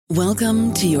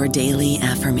Welcome to your daily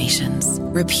affirmations.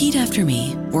 Repeat after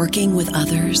me. Working with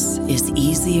others is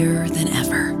easier than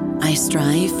ever. I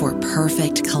strive for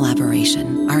perfect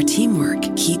collaboration. Our teamwork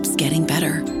keeps getting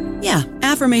better. Yeah,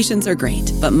 affirmations are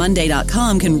great, but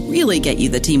Monday.com can really get you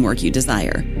the teamwork you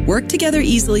desire. Work together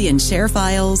easily and share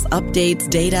files, updates,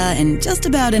 data, and just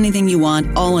about anything you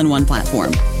want all in one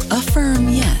platform. Affirm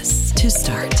yes to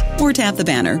start, or tap the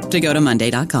banner to go to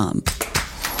Monday.com.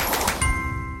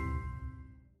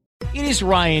 It is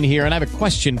Ryan here, and I have a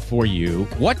question for you.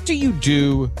 What do you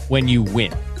do when you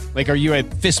win? Like, are you a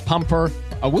fist pumper,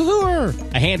 a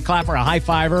woohooer, a hand clapper, a high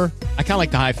fiver? I kind of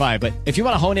like the high five, but if you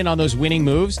want to hone in on those winning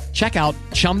moves, check out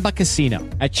Chumba Casino.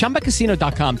 At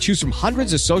ChumbaCasino.com, choose from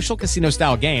hundreds of social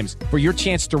casino-style games for your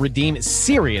chance to redeem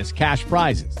serious cash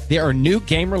prizes. There are new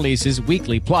game releases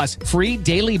weekly, plus free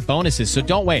daily bonuses. So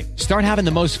don't wait. Start having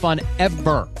the most fun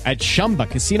ever at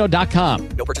ChumbaCasino.com.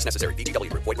 No purchase necessary.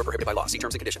 VGW. Void where prohibited by law. See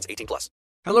terms and conditions. 18+.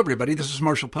 Hello, everybody. This is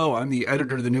Marshall Poe. I'm the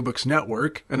editor of the New Books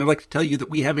Network, and I'd like to tell you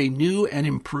that we have a new and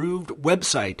improved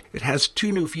website. It has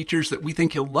two new features that we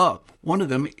think you'll love. One of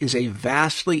them is a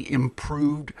vastly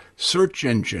improved search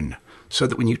engine, so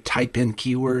that when you type in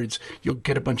keywords, you'll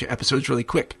get a bunch of episodes really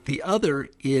quick. The other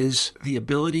is the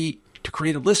ability to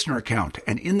create a listener account.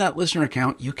 And in that listener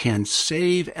account, you can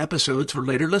save episodes for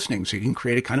later listening. So you can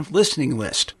create a kind of listening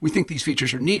list. We think these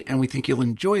features are neat, and we think you'll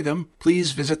enjoy them.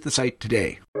 Please visit the site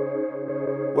today.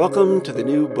 Welcome to the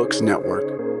New Books Network.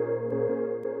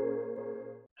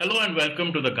 Hello and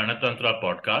welcome to the Ganatantra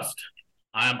podcast.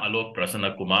 I am Alok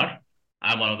Prasanna Kumar.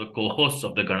 I am one of the co-hosts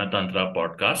of the Ganatantra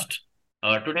podcast.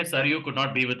 Today, Saryu could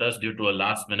not be with us due to a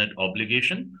last-minute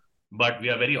obligation, but we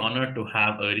are very honored to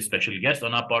have a very special guest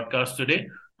on our podcast today,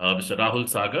 Mr. Rahul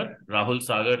Sagar. Rahul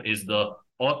Sagar is the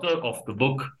author of the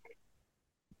book,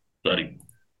 The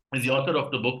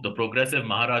Progressive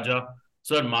Maharaja,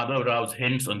 Sir Madhav Rao's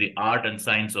Hints on the Art and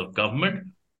Science of Government.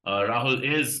 Rahul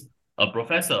is a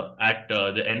professor at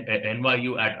the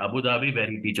NYU at Abu Dhabi, where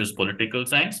he teaches political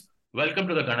science. Welcome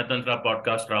to the Ganatantra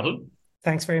podcast, Rahul.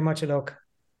 Thanks very much, Alok.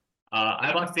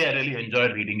 I must say I really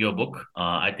enjoyed reading your book.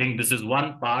 I think this is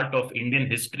one part of Indian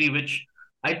history which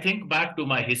I think back to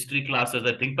my history classes.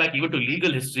 I think back even to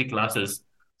legal history classes.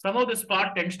 Somehow this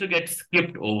part tends to get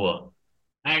skipped over.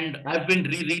 And I've been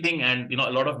rereading and,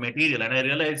 a lot of material. And I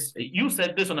realized you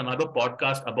said this on another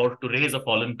podcast about To Raise a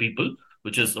Fallen People,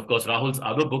 which is, of course, Rahul's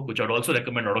other book, which I'd also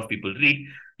recommend a lot of people read.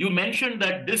 You mentioned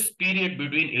that this period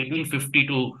between 1850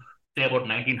 to, say, about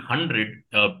 1900,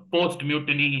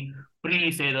 post-mutiny,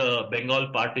 say, the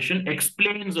Bengal partition,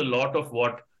 explains a lot of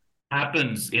what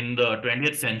happens in the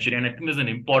 20th century. And I think there's an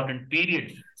important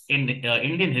period in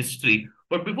Indian history.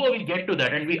 But before we get to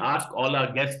that, and we ask all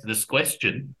our guests this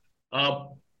question,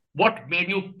 what made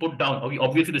you put down,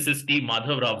 obviously this is T.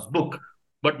 Madhav Rao's book,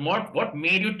 but what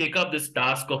made you take up this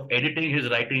task of editing his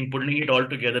writing, putting it all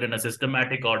together in a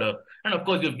systematic order? And of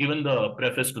course, you've given the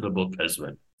preface to the book as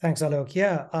well. Thanks, Alok.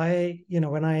 Yeah,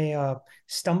 when I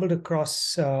stumbled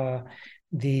across the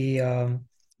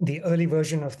early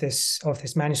version of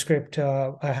this manuscript,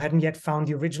 I hadn't yet found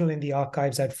the original in the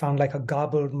archives. I'd found like a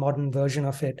garbled modern version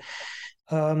of it.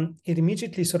 It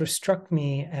immediately sort of struck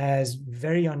me as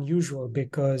very unusual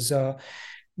because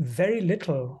very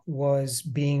little was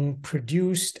being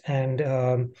produced and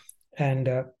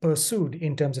pursued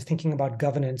in terms of thinking about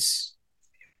governance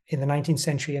in the 19th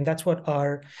century. And that's what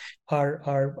our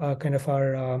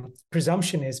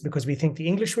presumption is, because we think the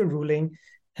English were ruling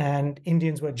and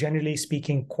Indians were generally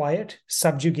speaking quiet,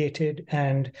 subjugated,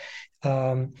 and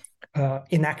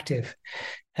inactive.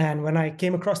 And when I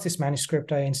came across this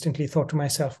manuscript, I instantly thought to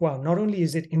myself, wow, not only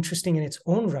is it interesting in its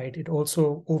own right, it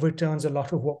also overturns a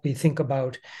lot of what we think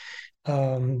about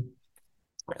how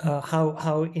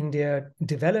India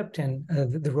developed and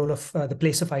the role of the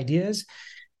place of ideas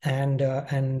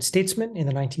and statesmen in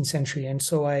the 19th century. And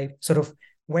so I sort of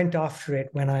went after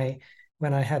it when I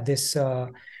had this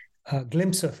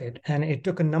glimpse of it. And it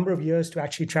took a number of years to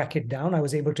actually track it down. I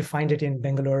was able to find it in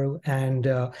Bengaluru. And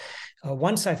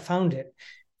once I found it,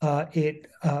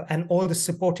 and all the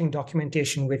supporting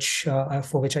documentation,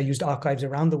 for which I used archives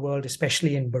around the world,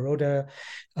 especially in Baroda,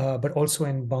 but also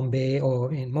in Bombay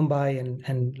or in Mumbai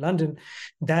and London,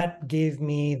 that gave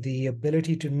me the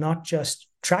ability to not just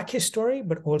track his story,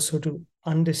 but also to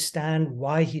understand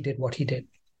why he did what he did.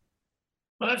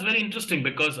 Well, that's very interesting,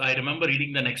 because I remember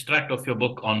reading an extract of your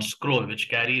book on Scroll, which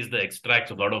carries the extracts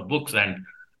of a lot of books, and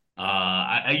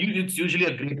it's usually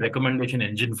a great recommendation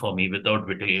engine for me without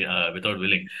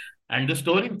willing. And the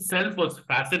story itself was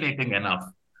fascinating enough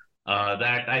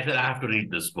that I said, I have to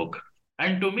read this book.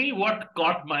 And to me, what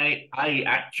caught my eye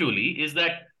actually is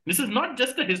that this is not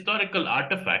just a historical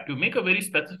artifact. You make a very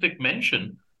specific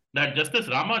mention that Justice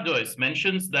Rama Joyce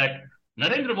mentions that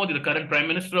Narendra Modi, the current Prime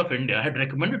Minister of India, had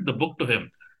recommended the book to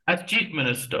him as Chief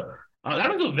Minister.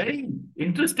 That was a very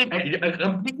interesting and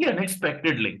completely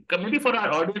unexpected link. Maybe for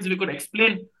our audience, we could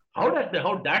explain how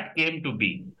that came to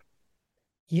be.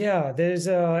 Yeah, it's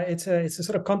a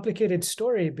sort of complicated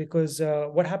story because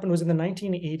what happened was in the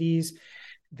 1980s,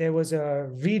 there was a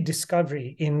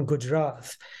rediscovery in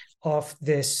Gujarat of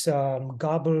this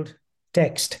garbled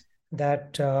text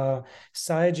that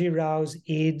Sayaji Rao's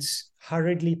aides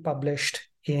hurriedly published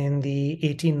in the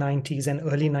 1890s and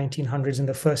early 1900s, in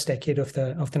the first decade of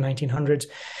the 1900s.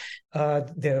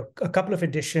 There are a couple of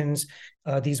editions.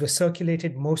 These were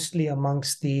circulated mostly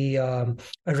amongst the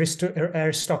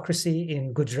aristocracy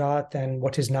in Gujarat and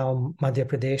what is now Madhya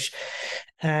Pradesh.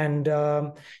 And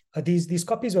these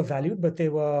copies were valued, but they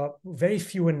were very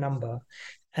few in number.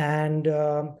 And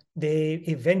they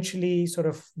eventually sort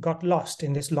of got lost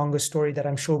in this longer story that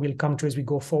I'm sure we'll come to as we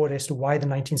go forward as to why the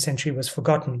 19th century was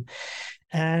forgotten.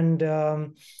 And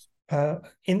in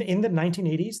the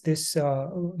 1980s, this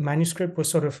manuscript was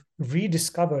sort of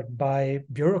rediscovered by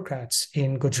bureaucrats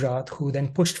in Gujarat, who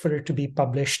then pushed for it to be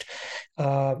published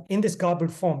in this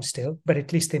garbled form still, but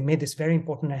at least they made this very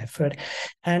important effort.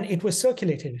 And it was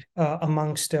circulated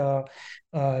amongst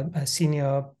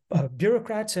senior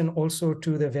bureaucrats and also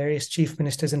to the various chief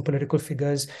ministers and political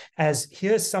figures as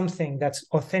here's something that's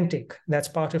authentic, that's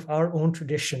part of our own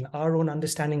tradition, our own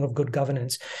understanding of good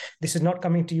governance. This is not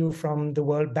coming to you from the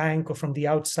World Bank or from the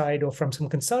outside or from some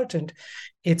consultant.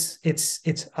 It's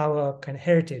our kind of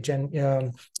heritage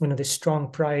and this strong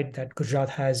pride that Gujarat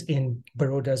has in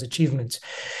Baroda's achievements.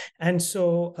 And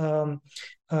so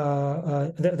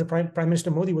the Prime Minister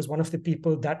Modi was one of the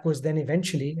people that was then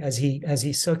eventually, as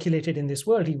he circulated in this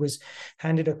world, he was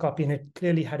handed a copy, and it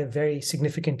clearly had a very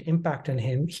significant impact on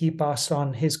him. He passed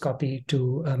on his copy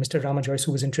to Mr. Rama Joyce,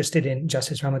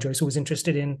 Justice Rama Joyce, who was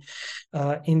interested in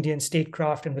Indian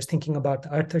statecraft and was thinking about the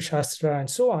Arthashastra and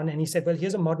so on. And he said, well,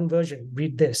 here's a modern version,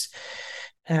 read this.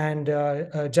 And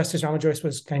Justice Rama Joyce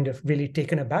was kind of really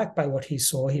taken aback by what he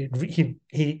saw.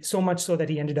 He so much so that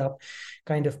he ended up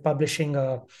kind of publishing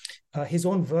his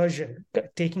own version,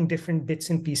 taking different bits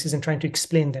and pieces and trying to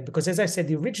explain them. Because as I said,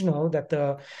 the original that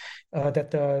the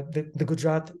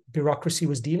Gujarat bureaucracy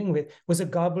was dealing with was a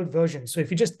garbled version. So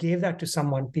if you just gave that to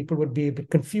someone, people would be a bit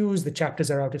confused. The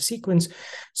chapters are out of sequence.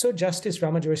 So Justice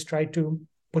Rama Joyce tried to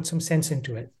put some sense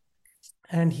into it.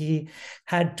 And he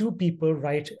had two people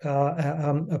write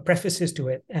prefaces to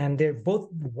it. And they're both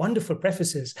wonderful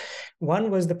prefaces. One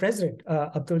was the president,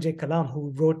 Abdul J. Kalam,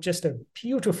 who wrote just a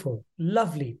beautiful,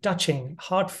 lovely, touching,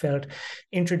 heartfelt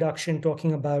introduction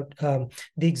talking about the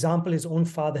example his own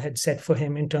father had set for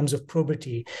him in terms of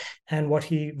probity and what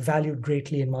he valued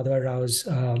greatly in Madhava Rao's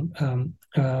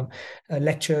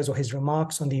lectures or his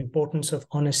remarks on the importance of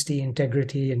honesty,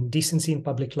 integrity, and decency in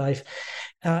public life.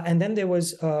 And then there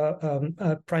was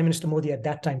Prime Minister Modi at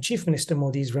that time, Chief Minister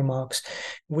Modi's remarks,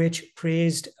 which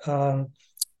praised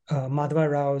Madhava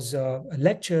Rao's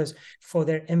lectures for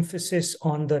their emphasis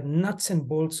on the nuts and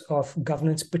bolts of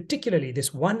governance, particularly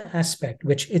this one aspect,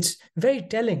 which it's very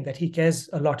telling that he cares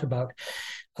a lot about,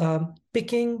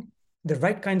 picking the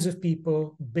right kinds of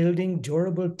people, building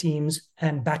durable teams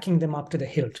and backing them up to the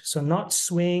hilt. So not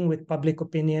swaying with public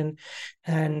opinion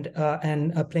and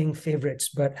playing favorites,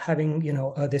 but having,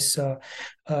 this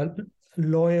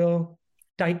loyal,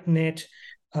 tight-knit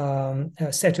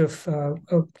set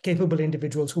of capable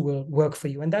individuals who will work for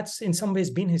you. And that's in some ways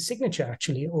been his signature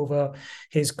actually over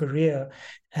his career.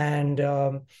 And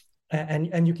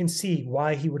you can see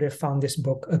why he would have found this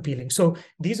book appealing. So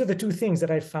these are the two things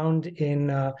that I found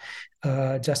in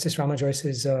Justice Rama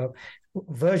Joyce's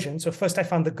version. So first I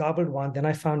found the garbled one, then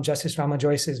I found Justice Rama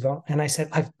Joyce's one, and I said,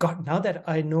 now that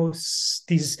I know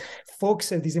these folks,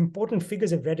 these important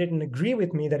figures have read it and agree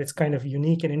with me that it's kind of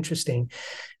unique and interesting,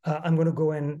 I'm going to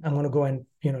go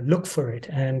and look for it.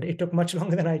 And it took much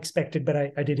longer than I expected, but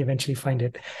I did eventually find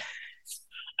it.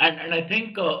 And I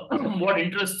think what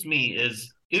interests me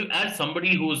is, as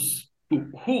somebody who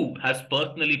has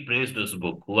personally praised this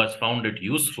book, who has found it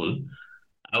useful,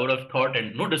 I would have thought,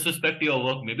 and no disrespect to your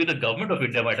work, maybe the government of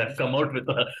India might have come out with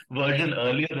a version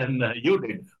earlier than you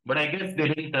did. But I guess they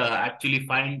didn't actually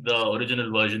find the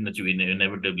original version that you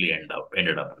inevitably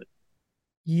ended up with.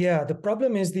 Yeah, the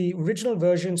problem is the original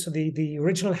version. So the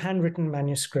original handwritten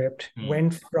manuscript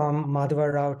went from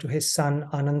Madhava Rao to his son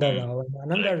Ananda Rao.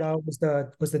 And Ananda Rao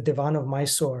was the Diwan of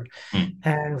Mysore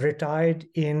and retired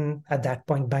in, at that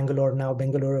point, Bangalore, now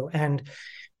Bengaluru. And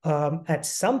at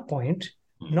some point,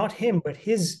 not him, but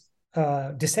his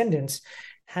descendants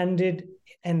handed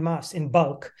en masse, in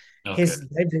bulk, his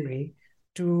library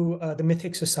to the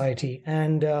Mythic Society.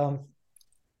 And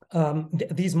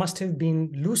these must have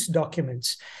been loose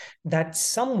documents that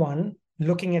someone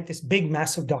looking at this big,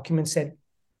 massive document said,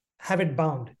 have it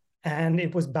bound. And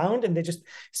it was bound, and they just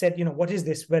said, what is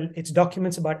this? Well, it's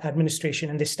documents about administration,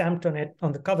 and they stamped on it,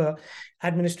 on the cover,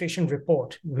 administration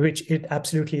report, which it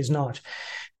absolutely is not.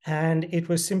 And it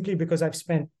was simply because I've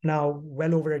spent now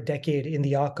well over a decade in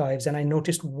the archives, and I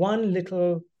noticed one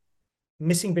little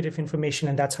missing bit of information,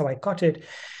 and that's how I caught it.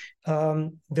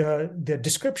 The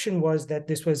description was that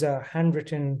this was a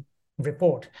handwritten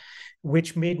report,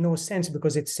 which made no sense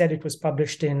because it said it was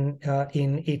published in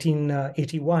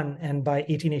 1881, and by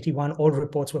 1881 all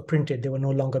reports were printed. They were no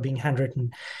longer being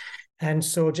handwritten. And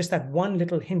so just that one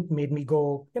little hint made me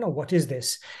go, what is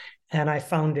this? And I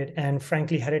found it. And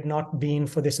frankly, had it not been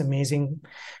for this amazing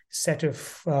set of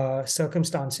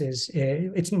circumstances,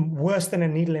 it's worse than a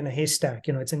needle in a haystack.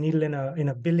 It's a needle in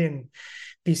a billion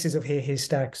pieces of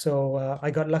haystack. So I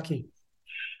got lucky.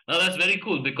 No, that's very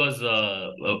cool because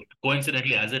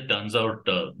coincidentally, as it turns out,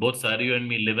 both Sari and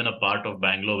me live in a part of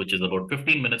Bangalore, which is about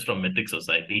 15 minutes from Mythic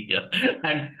Society. Yeah.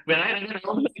 And when I read it, I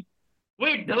was like,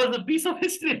 wait, there was a piece of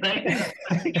history right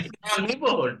in our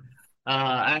neighborhood.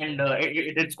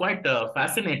 It's quite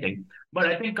fascinating. But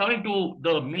I think coming to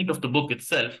the meat of the book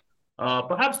itself,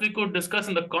 perhaps we could discuss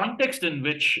in the context in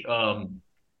which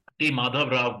T.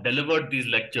 Madhav Rao delivered these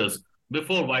lectures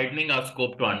before widening our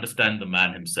scope to understand the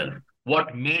man himself.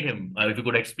 What made him, if you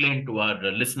could explain to our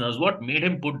listeners, what made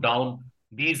him put down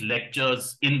these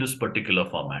lectures in this particular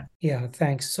format? Yeah,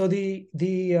 thanks. So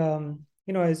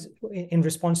as in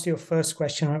response to your first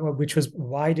question, which was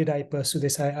why did I pursue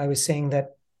this? I was saying that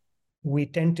we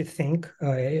tend to think,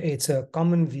 it's a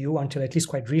common view until at least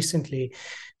quite recently,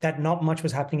 that not much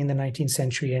was happening in the 19th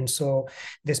century. And so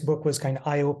this book was kind of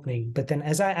eye-opening. But then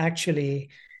as I actually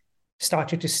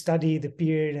started to study the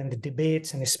period and the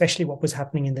debates, and especially what was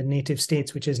happening in the native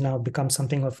states, which has now become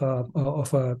something of a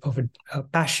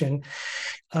passion,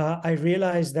 I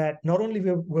realized that not only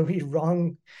were we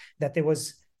wrong that there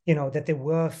was, that there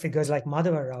were figures like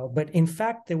Madhava Rao, but in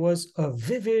fact there was a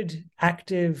vivid,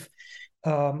 active,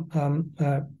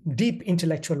 deep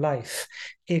intellectual life.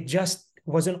 It just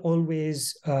wasn't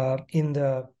always in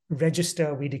the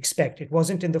register we'd expect. It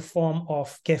wasn't in the form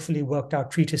of carefully worked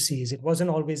out treatises. It wasn't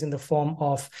always in the form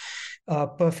of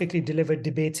perfectly delivered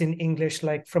debates in English,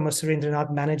 like from a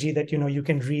Surendranath Banerjee that you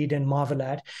can read and marvel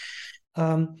at.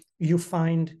 You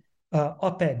find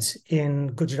op-eds in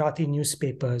Gujarati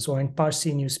newspapers or in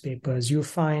Parsi newspapers. You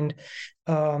find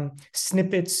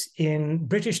snippets in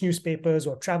British newspapers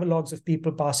or travelogues of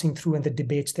people passing through and the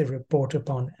debates they report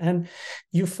upon. And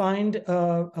you find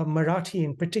Marathi,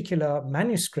 in particular,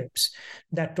 manuscripts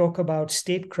that talk about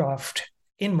statecraft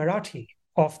in Marathi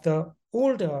of the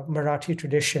older Marathi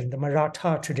tradition, the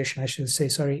Maratha tradition, I should say,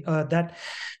 that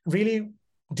really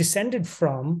descended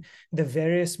from the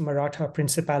various Maratha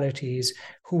principalities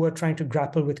who were trying to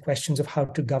grapple with questions of how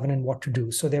to govern and what to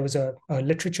do. So there was a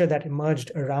literature that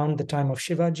emerged around the time of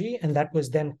Shivaji, and that was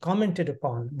then commented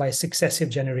upon by successive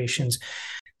generations.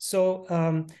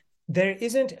 So there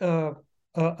isn't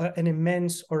an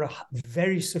immense or a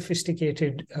very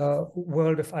sophisticated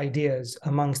world of ideas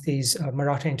amongst these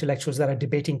Maratha intellectuals that are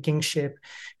debating kingship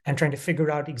and trying to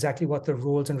figure out exactly what the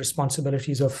roles and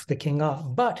responsibilities of the king are.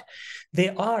 But they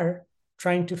are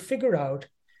trying to figure out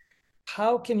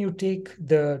how can you take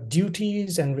the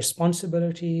duties and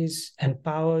responsibilities and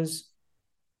powers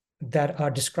that are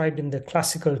described in the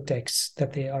classical texts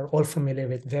that they are all familiar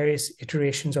with, various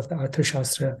iterations of the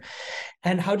Arthashastra,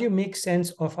 and how do you make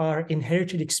sense of our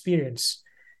inherited experience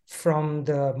from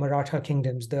the Maratha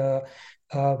kingdoms, the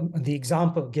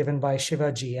example given by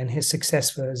Shivaji and his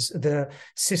successors, the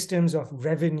systems of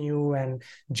revenue and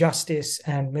justice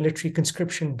and military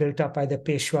conscription built up by the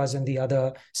Peshwas and the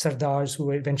other Sardars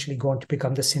who eventually go on to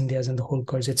become the Scindias and the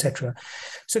Holkars, etc.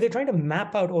 So they're trying to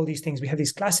map out all these things. We have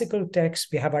these classical texts,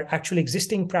 we have our actual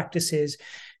existing practices,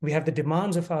 we have the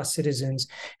demands of our citizens.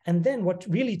 And then what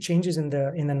really changes in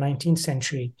the 19th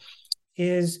century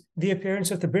is the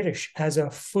appearance of the British as a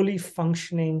fully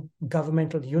functioning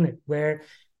governmental unit, where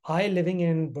I, living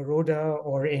in Baroda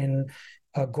or in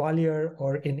Gwalior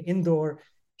or in Indore,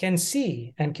 can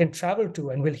see and can travel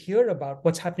to and will hear about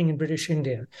what's happening in British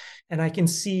India. And I can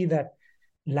see that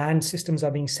land systems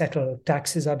are being settled,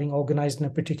 taxes are being organized in a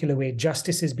particular way,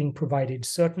 justice is being provided,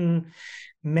 certain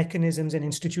mechanisms and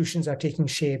institutions are taking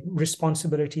shape,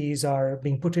 responsibilities are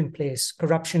being put in place,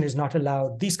 corruption is not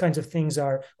allowed. These kinds of things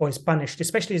are always punished,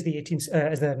 especially as the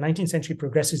 19th century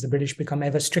progresses. The British become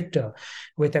ever stricter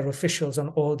with their officials on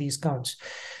all these counts.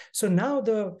 So now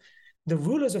the the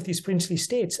rulers of these princely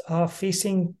states are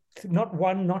facing not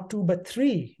one, not two, but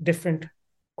three different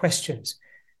questions.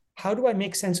 How do I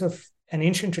make sense of an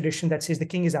ancient tradition that says the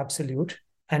king is absolute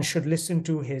and should listen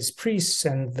to his priests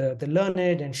and the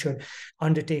learned and should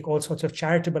undertake all sorts of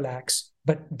charitable acts,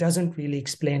 but doesn't really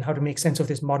explain how to make sense of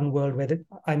this modern world where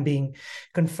I'm being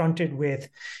confronted with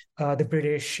the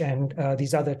British and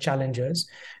these other challengers?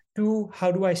 Two,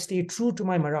 how do I stay true to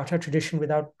my Maratha tradition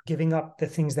without giving up the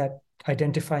things that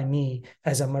identify me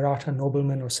as a Maratha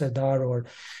nobleman or Sardar or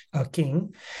a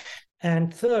king?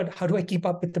 And third, how do I keep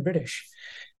up with the British?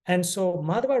 And so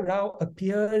Madhava Rao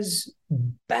appears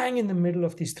bang in the middle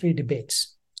of these three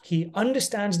debates. He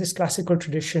understands this classical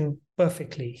tradition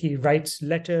perfectly. He writes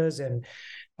letters and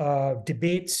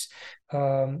debates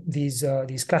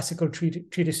these classical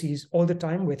treatises all the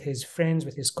time with his friends,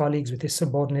 with his colleagues, with his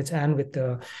subordinates, and with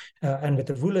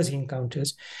the rulers he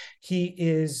encounters. He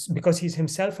is, because he's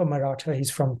himself a Maratha, he's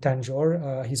from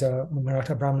Tanjore, he's a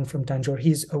Maratha Brahmin from Tanjore.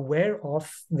 He's aware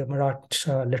of the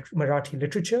Marathi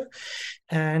literature,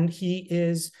 and he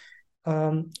is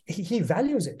he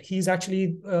values it. He's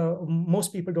actually,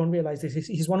 most people don't realize this,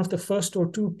 he's one of the first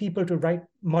or two people to write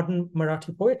modern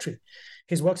Marathi poetry.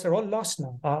 His works are all lost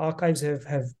now. Our archives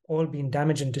have all been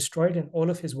damaged and destroyed, and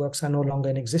all of his works are no longer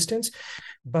in existence.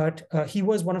 But he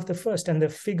was one of the first. And the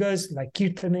figures like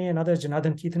Kirtane and others,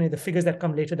 Janardhan Kirtane, the figures that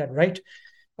come later that write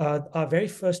our very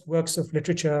first works of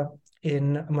literature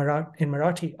in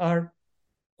Marathi are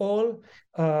all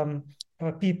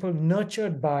people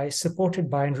nurtured by, supported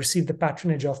by, and received the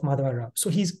patronage of Madhava Rao. So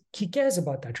he cares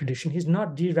about that tradition. He's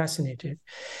not deracinated.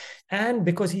 And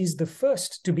because he's the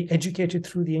first to be educated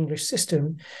through the English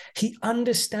system, he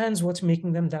understands what's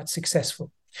making them that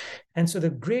successful. And so the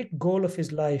great goal of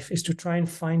his life is to try and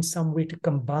find some way to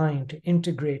combine, to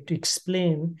integrate, to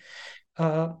explain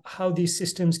how these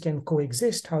systems can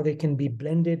coexist, how they can be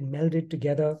blended, melded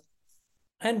together,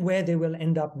 and where they will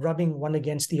end up rubbing one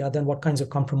against the other, and what kinds of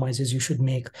compromises you should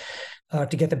make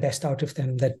to get the best out of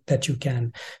them that you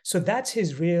can. So that's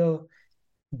his real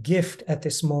gift at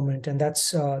this moment, and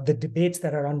that's the debates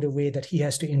that are underway that he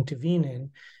has to intervene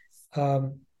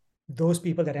in. Those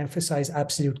people that emphasize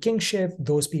absolute kingship,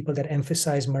 those people that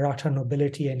emphasize Maratha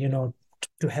nobility, and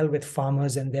to hell with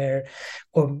farmers and their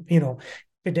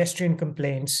pedestrian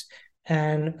complaints,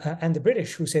 and the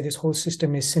British, who say this whole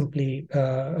system is simply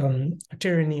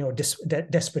tyranny or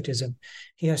despotism.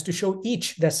 He has to show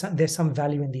each there's some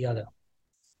value in the other.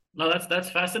 No, that's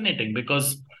fascinating,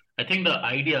 because I think the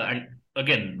idea, and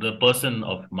again, the person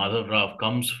of Madhav Rao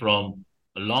comes from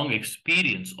a long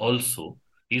experience also.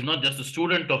 He's not just a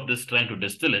student of this trying to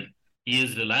distill it. He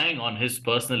is relying on his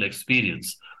personal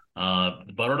experience.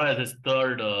 Baroda is his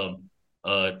third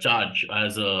charge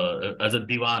as a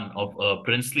diwan of a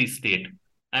princely state.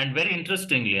 And very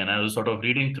interestingly, and I was sort of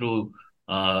reading through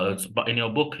in your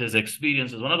book, his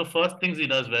experiences, one of the first things he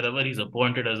does wherever he's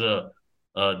appointed as a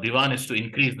diwan is to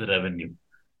increase the revenue.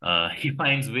 He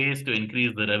finds ways to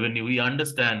increase the revenue. He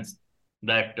understands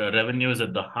that revenue is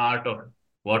at the heart of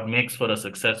what makes for a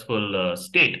successful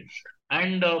state.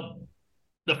 And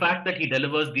the fact that he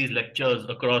delivers these lectures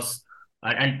across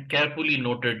and carefully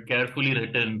noted, carefully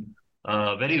written,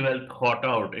 very well thought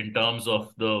out in terms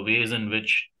of the ways in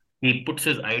which he puts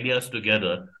his ideas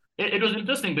together. It was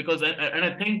interesting because, and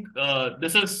I think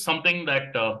this is something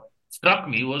that struck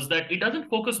me, was that it doesn't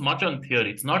focus much on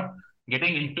theory. It's not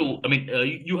getting into,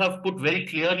 you have put very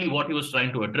clearly what he was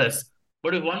trying to address.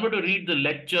 But if one were to read the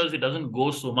lectures, it doesn't go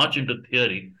so much into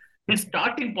theory. His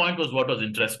starting point was what was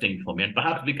interesting for me, and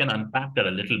perhaps we can unpack that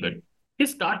a little bit. His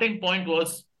starting point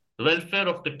was the welfare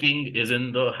of the king is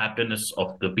in the happiness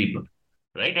of the people,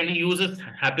 right? And he uses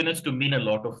happiness to mean a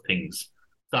lot of things,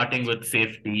 starting with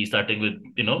safety, starting with,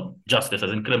 justice,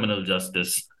 as in criminal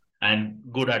justice, and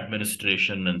good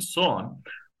administration, and so on.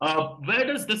 Where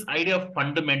does this idea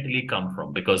fundamentally come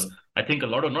from? Because I think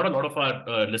not a lot of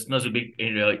our listeners will be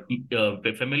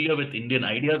familiar with Indian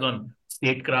ideas on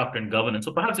statecraft and governance.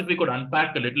 So perhaps if we could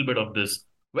unpack a little bit of this,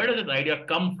 where does this idea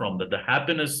come from that the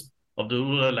happiness of the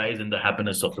ruler lies in the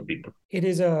happiness of the people? It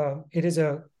is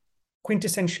a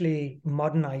quintessentially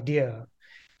modern idea,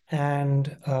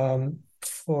 and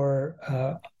for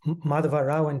Madhava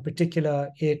Rao in particular,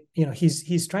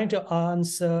 he's trying to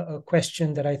answer a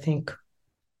question that I think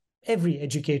every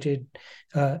educated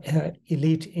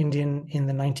elite Indian in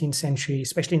the 19th century,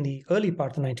 especially in the early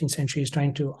part of the 19th century, is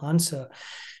trying to answer,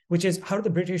 which is how do the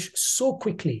British so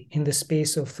quickly in the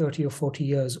space of 30 or 40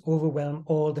 years overwhelm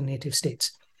all the native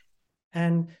states?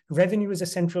 And revenue is a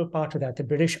central part of that. The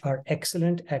British are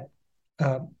excellent at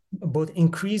both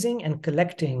increasing and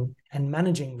collecting and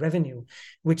managing revenue,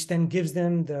 which then gives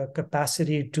them the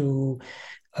capacity to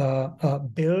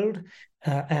build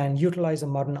and utilize a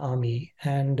modern army.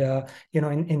 And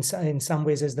in some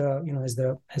ways, as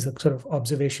the sort of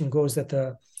observation goes, that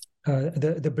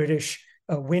the British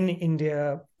win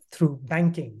India through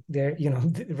banking. They're,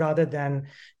 rather than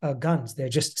guns, they're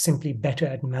just simply better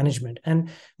at management. And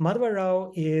Madhava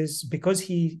Rao is, because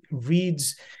he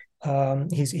reads.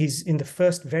 He's in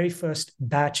the very first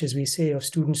batch, as we say, of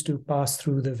students to pass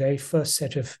through the very first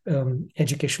set of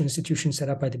educational institutions set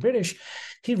up by the British.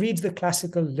 He reads the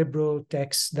classical liberal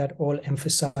texts that all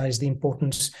emphasize the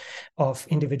importance of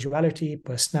individuality,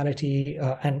 personality,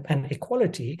 and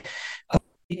equality.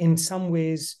 In some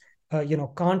ways,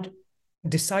 can't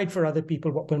decide for other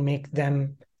people what will make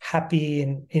them happy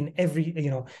in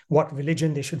every, what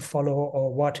religion they should follow,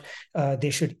 or what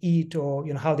they should eat, or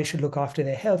how they should look after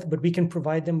their health, but we can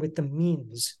provide them with the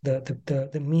means,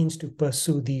 the means to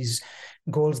pursue these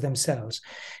goals themselves.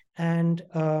 And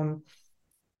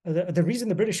the reason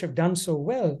the British have done so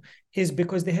well is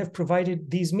because they have provided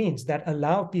these means that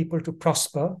allow people to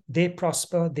prosper. They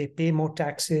prosper, they pay more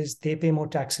taxes, the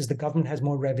government has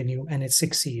more revenue, and it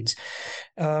succeeds.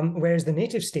 Whereas the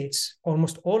native states,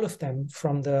 almost all of them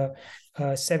from the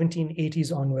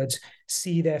 1780s onwards,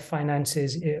 see their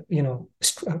finances,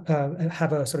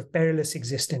 have a sort of perilous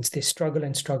existence. They struggle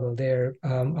and struggle.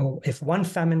 If one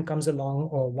famine comes along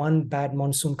or one bad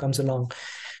monsoon comes along,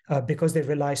 because they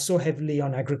rely so heavily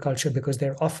on agriculture, because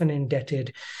they're often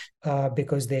indebted,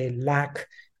 because they lack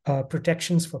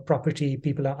protections for property,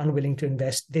 people are unwilling to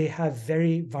invest, they have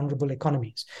very vulnerable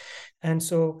economies. And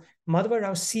so Madhava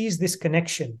Rao sees this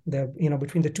connection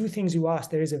between the two things you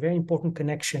asked. There is a very important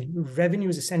connection. Revenue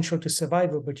is essential to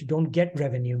survival, but you don't get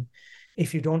revenue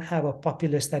if you don't have a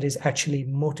populace that is actually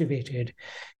motivated,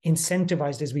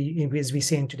 incentivized, as we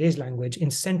say in today's language,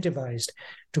 incentivized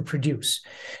to produce.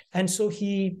 And so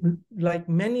he, like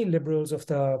many liberals of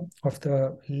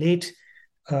the late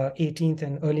 18th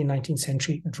and early 19th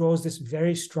century, draws this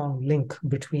very strong link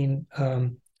between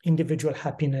individual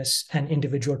happiness and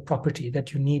individual property,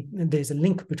 that you need, there's a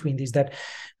link between these, that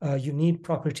you need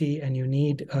property and you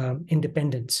need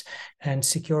independence and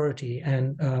security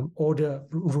and order,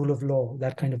 rule of law,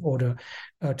 that kind of order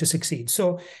to succeed.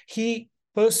 So he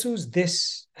pursues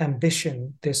this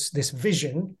ambition, this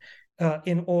vision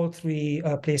in all three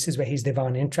places where he's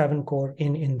Diwan, in Travancore,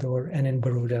 in Indore, and in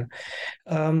Baroda.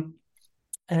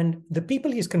 And the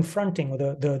people he's confronting, or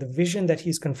the vision that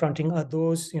he's confronting, are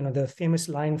those, the famous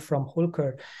line from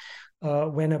Holkar,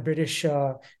 when a British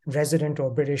resident or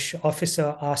British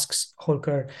officer asks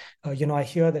Holkar, I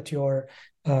hear that your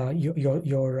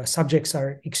subjects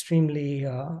are extremely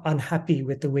unhappy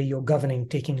with the way you're governing,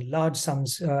 taking large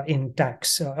sums in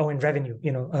tax or in revenue,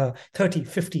 30,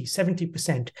 50,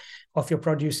 70% of your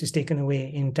produce is taken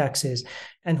away in taxes.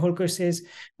 And Holkar says,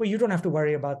 well, you don't have to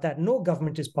worry about that. No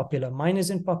government is popular. Mine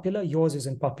isn't popular. Yours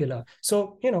isn't popular.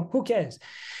 So, who cares?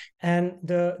 And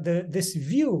this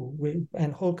view,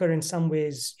 and Holkar in some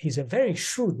ways, he's a very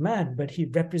shrewd man, but he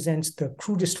represents the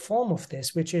crudest form of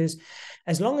this, which is,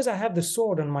 as long as I have the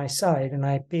sword on my side and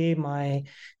I pay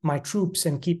my troops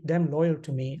and keep them loyal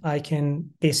to me, I can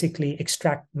basically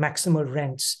extract maximal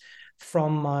rents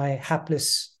from my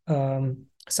hapless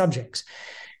subjects.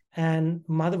 And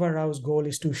Madhava Rao's goal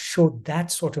is to show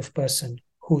that sort of person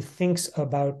who thinks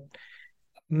about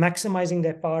maximizing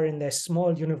their power in their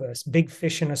small universe, big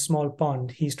fish in a small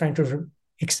pond. He's trying to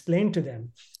explain to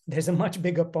them there's a much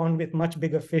bigger pond with much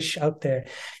bigger fish out there,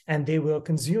 and they will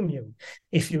consume you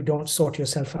if you don't sort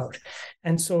yourself out.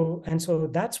 And so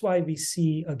that's why we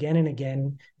see again and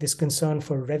again this concern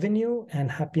for revenue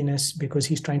and happiness, because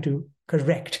he's trying to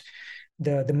correct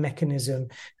the mechanism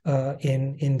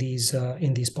in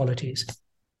these polities.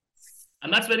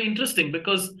 And that's very interesting,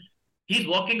 because he's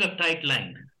walking a tight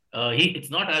line.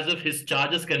 It's not as if his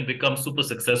charges can become super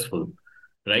successful,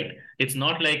 right? It's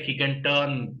not like he can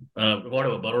turn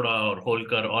Baroda or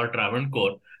Holkar or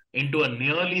Travancore into a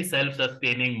nearly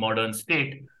self-sustaining modern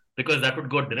state, because that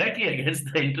would go directly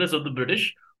against the interests of the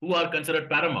British, who are considered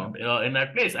paramount in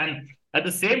that place. And at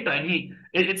the same time,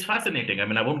 it's fascinating. I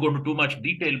mean, I won't go into too much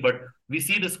detail, but we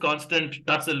see this constant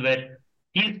tussle where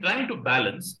he's trying to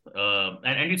balance,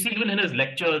 and you see even in his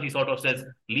lectures, he sort of says,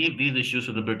 leave these issues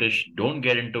to the British, don't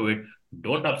get into it,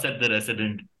 don't upset the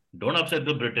resident, don't upset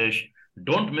the British,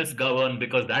 don't misgovern,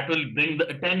 because that will bring the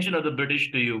attention of the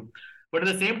British to you. But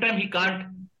at the same time, he can't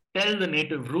tell the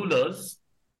native rulers,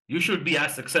 you should be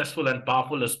as successful and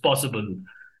powerful as possible,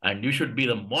 and you should be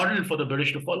the model for the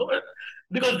British to follow,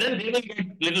 because then they will get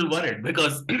a little worried,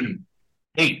 because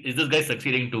hey, is this guy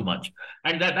succeeding too much?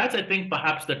 And that's, I think,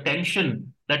 perhaps the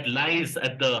tension that lies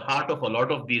at the heart of a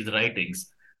lot of these writings.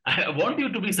 I want you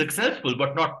to be successful,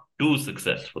 but not too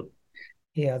successful.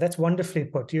 Yeah, that's wonderfully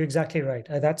put. You're exactly right.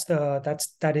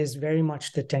 That is very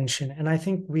much the tension, and I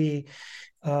think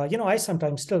I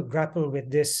sometimes still grapple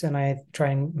with this, and I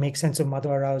try and make sense of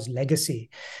Madhava Rao's legacy.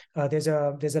 There's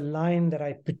a line that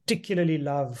I particularly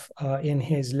love in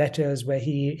his letters, where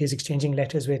he is exchanging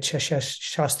letters with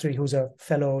Shastri, who's a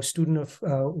fellow student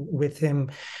with him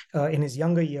in his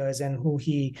younger years, and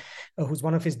who's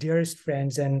one of his dearest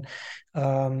friends, and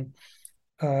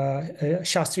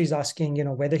Shastri is asking,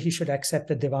 whether he should accept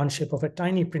the divanship of a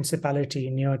tiny principality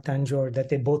near Tanjore that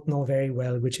they both know very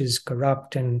well, which is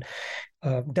corrupt and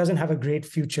doesn't have a great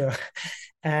future.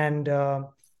 And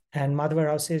Madhava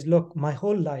Rao says, look, my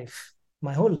whole life,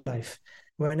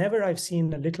 whenever I've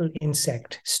seen a little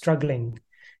insect struggling,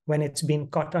 when it's been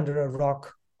caught under a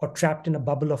rock or trapped in a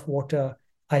bubble of water,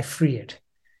 I free it.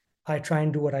 I try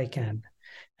and do what I can.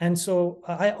 And so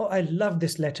I love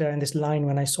this letter and this line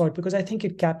when I saw it, because I think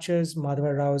it captures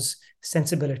Madhava Rao's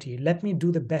sensibility. Let me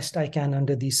do the best I can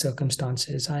under these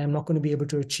circumstances. I am not going to be able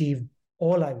to achieve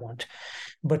all I want,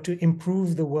 but to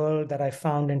improve the world that I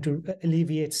found and to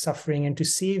alleviate suffering and to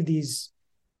save these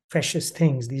precious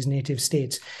things, these native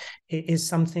states, is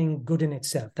something good in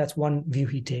itself. That's one view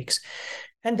he takes.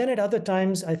 And then at other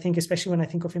times, I think, especially when I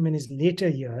think of him in his later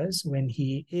years, when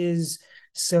he is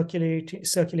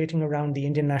circulating around the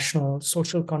Indian National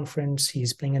Social Conference,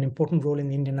 he's playing an important role in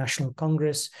the Indian National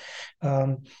Congress.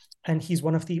 And he's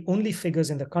one of the only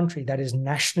figures in the country that is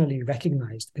nationally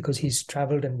recognized, because he's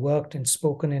traveled and worked and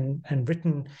spoken and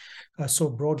written so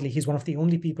broadly. He's one of the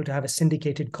only people to have a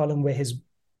syndicated column where his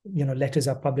letters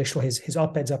are published, or his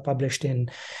op-eds are published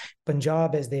in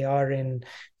Punjab as they are in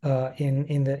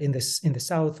the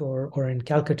South or in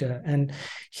Calcutta. And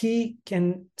he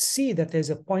can see that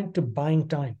there's a point to buying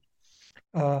time.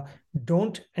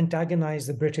 Don't antagonize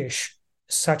the British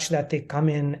such that they come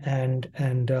in and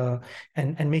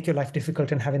make your life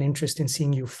difficult and have an interest in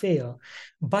seeing you fail.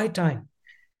 Buy time,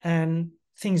 and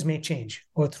things may change.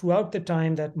 Or throughout the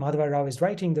time that Madhava Rao is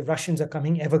writing, the Russians are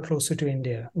coming ever closer to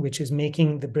India, which is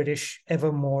making the British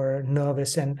ever more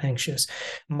nervous and anxious.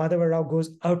 Madhava Rao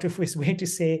goes out of his way to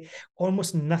say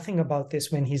almost nothing about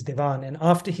this when he's Diwan. And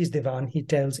after he's Diwan, he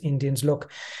tells Indians,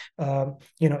 look,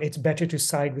 it's better to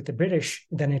side with the British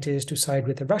than it is to side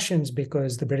with the Russians,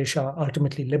 because the British are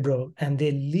ultimately liberal, and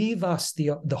they leave us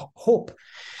the hope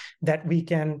that we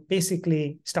can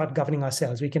basically start governing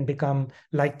ourselves. We can become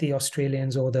like the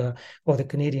Australians or the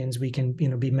Canadians. We can,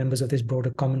 be members of this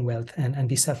broader Commonwealth and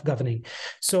be self-governing.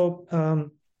 So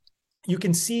you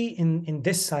can see in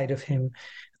this side of him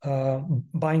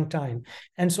buying time.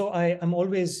 And so I'm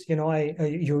always,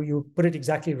 you put it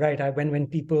exactly right. When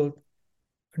people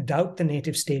doubt the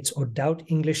native states or doubt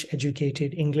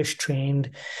English-educated,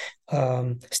 English-trained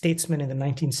statesmen in the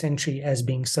 19th century as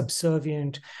being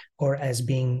subservient or as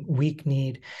being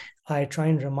weak-kneed, I try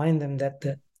and remind them that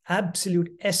the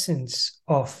absolute essence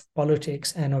of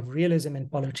politics and of realism in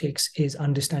politics is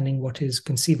understanding what is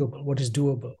conceivable, what is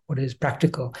doable, what is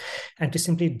practical. And to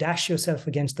simply dash yourself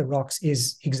against the rocks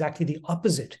is exactly the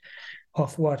opposite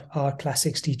of what our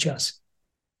classics teach us.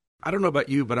 I don't know about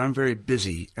you, but I'm very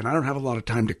busy and I don't have a lot of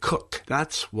time to cook.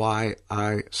 That's why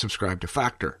I subscribe to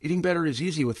Factor. Eating better is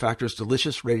easy with Factor's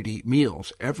delicious, ready-to-eat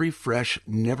meals. Every fresh,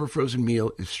 never frozen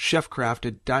meal is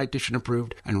chef-crafted, dietitian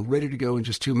approved, and ready to go in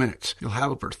just 2 minutes. You'll have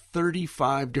over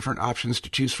 35 different options to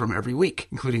choose from every week,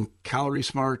 including Calorie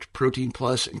Smart, Protein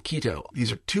Plus, and Keto.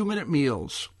 These are 2-minute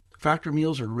meals. Factor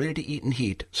meals are ready to eat and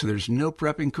heat, so there's no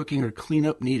prepping, cooking, or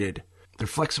cleanup needed. They're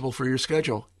flexible for your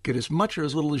schedule. Get as much or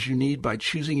as little as you need by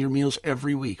choosing your meals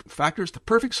every week. Factor is the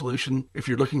perfect solution if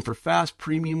you're looking for fast,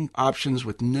 premium options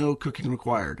with no cooking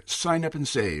required. Sign up and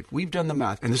save. We've done the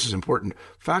math, and this is important.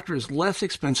 Factor is less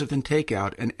expensive than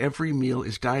takeout, and every meal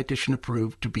is dietitian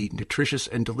approved to be nutritious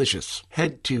and delicious.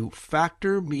 Head to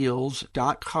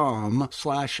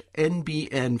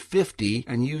factormeals.com/NBN50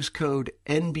 and use code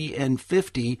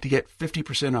NBN50 to get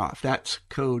 50% off. That's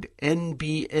code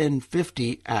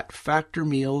NBN50 at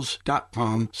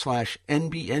factormeals.com/NBN50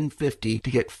 to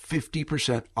get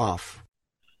 50% off.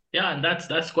 Yeah, and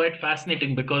that's quite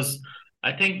fascinating, because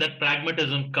I think that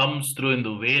pragmatism comes through in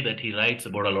the way that he writes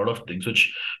about a lot of things,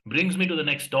 which brings me to the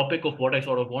next topic of what I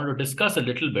sort of want to discuss a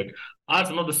little bit, are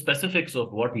some of the specifics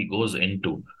of what he goes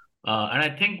into. And I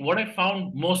think what I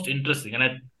found most interesting,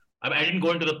 and I didn't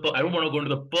go into I don't want to go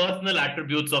into the personal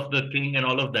attributes of the king and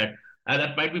all of that.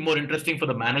 That might be more interesting for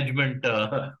the management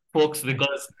folks,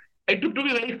 because to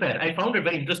be very fair, I found it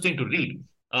very interesting to read.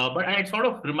 But it sort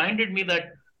of reminded me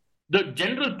that the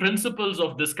general principles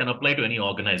of this can apply to any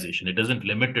organization. It isn't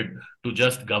limited to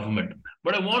just government.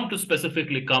 But I want to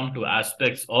specifically come to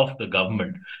aspects of the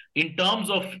government in terms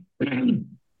of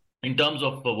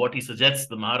what he suggests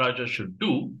the Maharaja should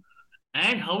do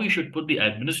and how he should put the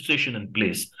administration in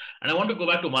place. And I want to go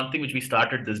back to one thing which we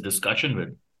started this discussion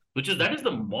with, which is that is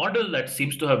the model that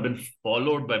seems to have been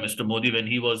followed by Mr. Modi when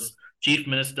he was chief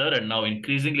minister and now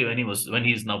increasingly when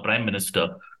he's now prime minister,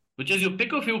 which is you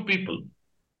pick a few people,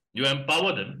 you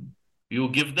empower them, you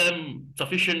give them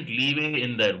sufficient leeway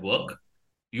in their work,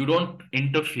 you don't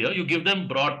interfere, you give them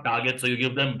broad targets or you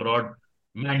give them broad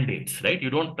mandates, right? You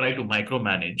don't try to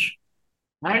micromanage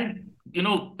and,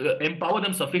 empower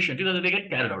them sufficiently that they get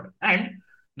carried out. And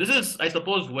this is, I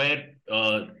suppose, where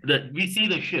we see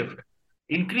the shift.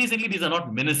 Increasingly, these are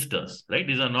not ministers, right?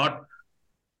 These are not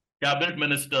cabinet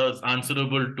ministers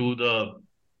answerable to the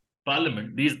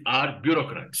parliament. These are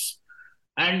bureaucrats.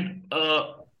 And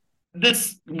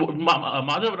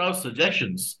Madhav Rao's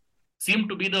suggestions seem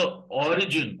to be the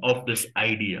origin of this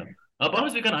idea.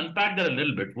 Perhaps we can unpack that a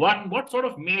little bit. What sort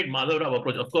of made Madhav Rao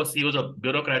approach? Of course, he was a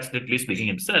bureaucrat, strictly speaking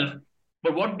himself,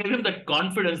 but what gave him that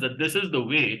confidence that this is the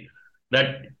way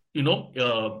that,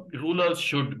 rulers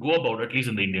should go about, at least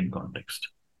in the Indian context?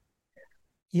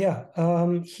 Yeah,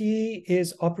 he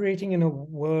is operating in a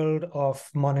world of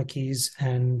monarchies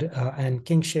and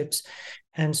kingships.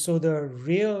 And so the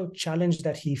real challenge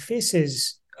that he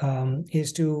faces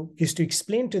is to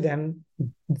explain to them,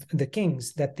 the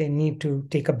kings, that they need to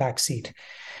take a back seat.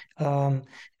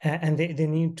 And they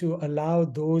need to allow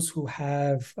those who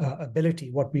have ability,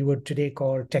 what we would today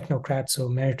call technocrats or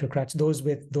meritocrats, those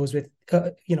with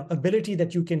ability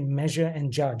that you can measure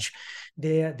and judge.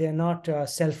 They're not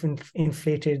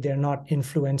self-inflated. They're not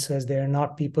influencers. They're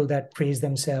not people that praise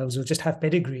themselves or just have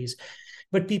pedigrees,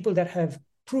 but people that have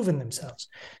proven themselves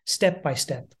step by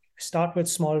step. Start with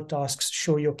small tasks,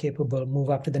 show you're capable, move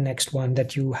up to the next one,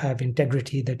 that you have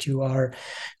integrity, that you are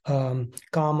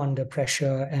calm under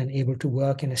pressure and able to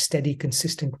work in a steady,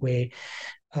 consistent way.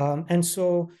 And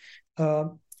so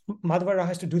Madhava Rao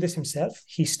has to do this himself.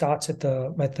 He starts at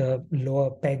the lower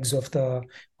pegs of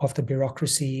the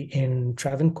bureaucracy in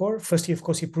Travancore. First, of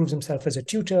course, he proves himself as a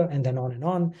tutor, and then on and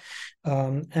on.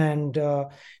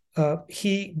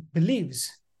 He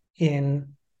believes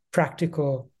in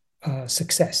practical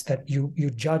success, that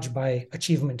you judge by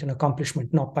achievement and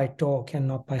accomplishment, not by talk and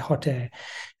not by hot air.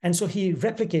 And so he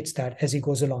replicates that as he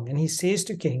goes along. And he says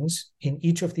to kings in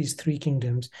each of these three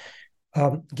kingdoms,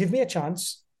 give me a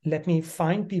chance. Let me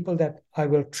find people that I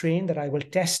will train, that I will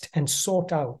test and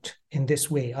sort out in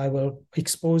this way. I will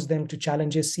expose them to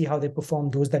challenges, see how they perform.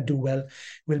 Those that do well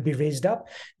will be raised up.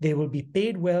 They will be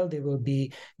paid well. They will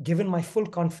be given my full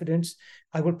confidence.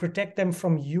 I will protect them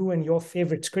from you and your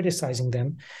favorites criticizing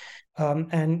them.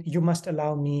 And you must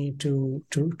allow me to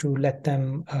let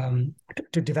them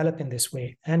to develop in this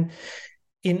way. And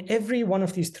in every one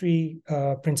of these three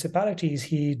principalities,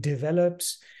 he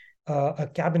develops a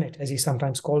cabinet, as he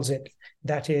sometimes calls it,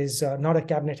 that is not a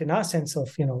cabinet in our sense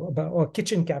of, or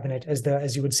kitchen cabinet,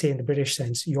 as you would say in the British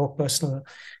sense, your personal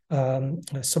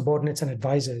subordinates and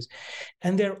advisors.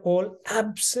 And they're all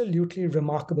absolutely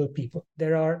remarkable people.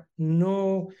 There are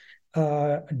no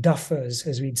duffers,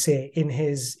 as we'd say, in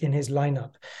his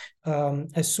lineup.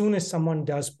 As soon as someone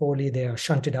does poorly, they are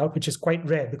shunted out, which is quite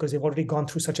rare because they've already gone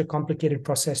through such a complicated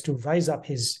process to rise up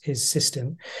his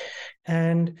system.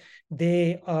 And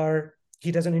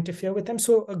he doesn't interfere with them.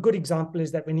 So a good example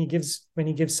is that when he gives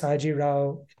Sayaji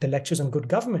Rao the lectures on good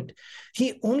government,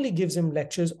 he only gives him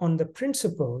lectures on the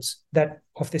principles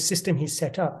of the system he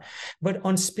set up, but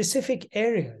on specific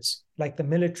areas like the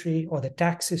military or the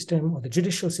tax system or the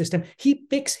judicial system, he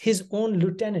picks his own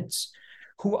lieutenants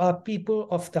who are people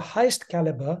of the highest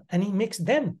caliber, and he makes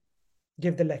them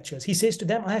give the lectures. He says to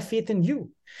them, I have faith in you.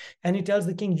 And he tells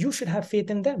the king, you should have faith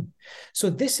in them.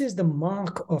 So this is the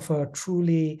mark of a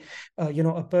truly,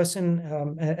 a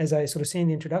person, as I sort of say in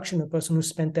the introduction, a person who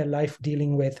spent their life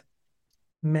dealing with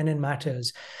men and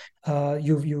matters.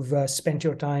 You've spent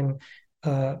your time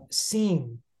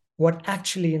seeing what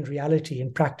actually in reality,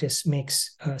 in practice,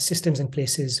 makes systems and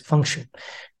places function.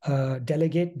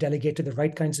 Delegate to the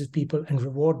right kinds of people and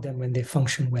reward them when they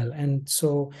function well. And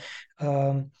so,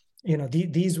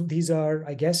 these are,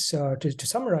 I guess, to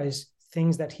summarize,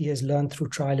 things that he has learned through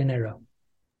trial and error.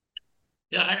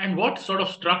 Yeah, and what sort of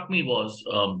struck me was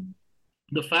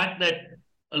the fact that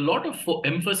a lot of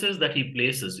emphasis that he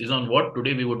places is on what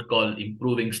today we would call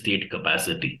improving state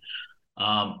capacity.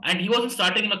 And he wasn't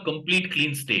starting in a complete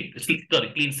clean slate,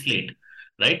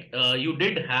 right? You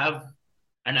did have,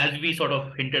 and as we sort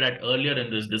of hinted at earlier in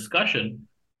this discussion,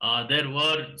 there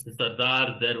were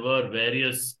Sardars, there were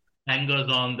various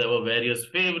hangers-on, there were various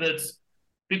favorites,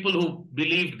 people who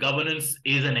believed governance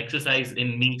is an exercise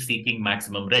in me seeking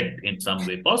maximum rent in some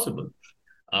way possible.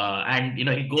 And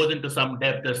he goes into some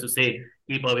depth as to say,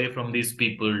 keep away from these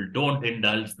people, don't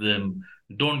indulge them,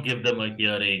 don't give them a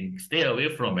hearing, stay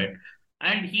away from it.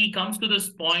 And he comes to this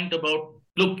point about,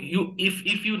 look,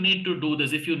 if you need to do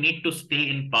this, if you need to stay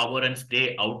in power and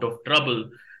stay out of trouble,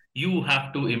 you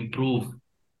have to improve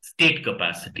state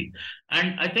capacity.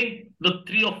 And I think the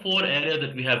 3 or 4 areas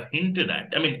that we have hinted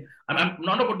at, I mean, I'm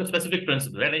not about the specific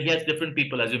principle, right? And he has different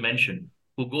people, as you mentioned,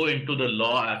 who go into the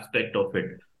law aspect of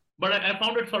it. But I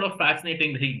found it sort of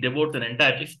fascinating that he devotes an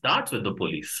entire, he starts with the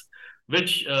police,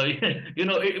 which, it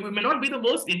may not be the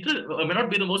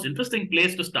most interesting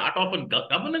place to start off on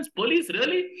governance, police,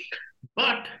 really.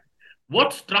 But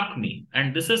what struck me,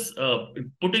 and this is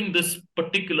putting this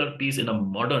particular piece in a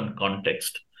modern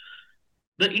context,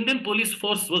 the Indian police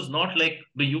force was not like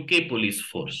the UK police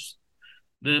force.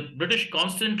 The British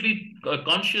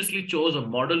consciously chose a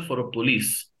model for a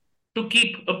police to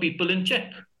keep a people in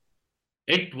check.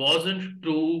 It wasn't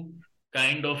to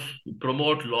kind of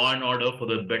promote law and order for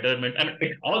the betterment. I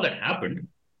mean, all that happened,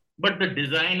 but the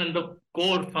design and the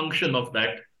core function of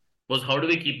that was, how do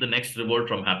we keep the next revolt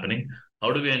from happening?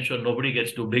 How do we ensure nobody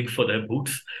gets too big for their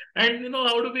boots? And,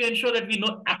 how do we ensure that we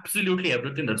know absolutely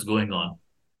everything that's going on?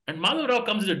 And Madhav Rao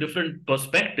comes with a different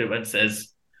perspective and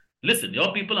says, listen,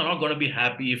 your people are not going to be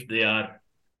happy if they are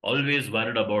always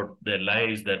worried about their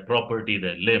lives, their property,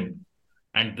 their limb.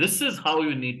 And this is how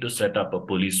you need to set up a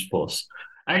police force.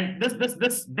 And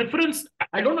this difference,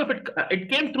 I don't know if it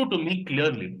came through to me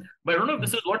clearly, but I don't know if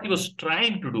this is what he was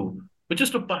trying to do, which is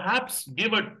to perhaps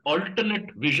give an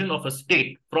alternate vision of a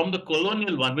state from the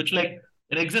colonial one, which it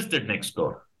existed next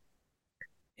door.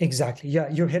 Exactly. Yeah,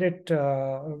 you hit it.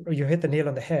 You hit the nail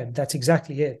on the head. That's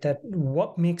exactly it. That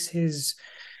what makes his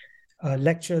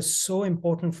lectures so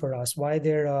important for us, why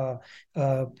they're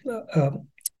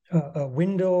a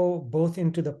window both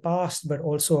into the past, but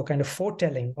also a kind of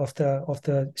foretelling of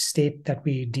the state that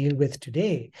we deal with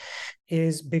today,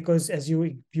 is because, as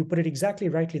you put it exactly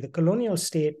rightly, the colonial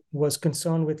state was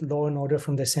concerned with law and order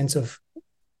from the sense of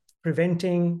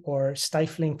preventing or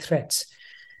stifling threats.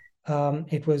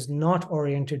 It was not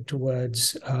oriented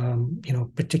towards,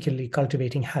 particularly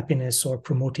cultivating happiness or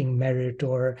promoting merit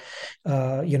or,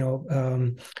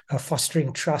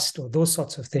 fostering trust or those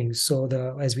sorts of things. So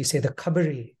as we say, the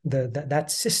khabari,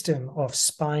 that system of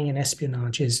spying and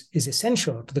espionage is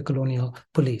essential to the colonial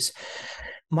police.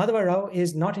 Madhava Rao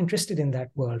is not interested in that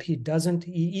world.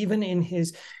 Even in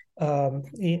his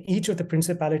in each of the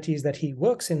principalities that he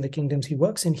works in, the kingdoms he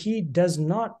works in, he does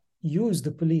not use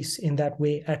the police in that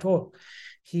way at all.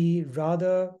 He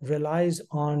rather relies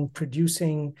on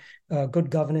producing good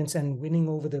governance and winning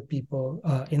over the people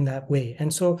in that way.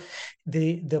 And so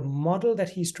the model that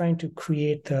he's trying to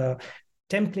create, the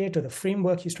template or the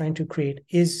framework he's trying to create,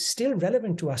 is still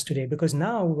relevant to us today, because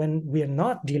now, when we are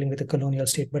not dealing with a colonial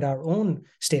state, but our own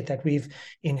state that we've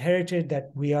inherited, that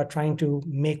we are trying to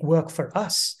make work for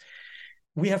us,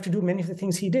 we have to do many of the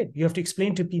things he did. You have to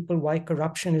explain to people why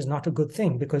corruption is not a good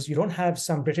thing, because you don't have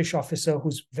some British officer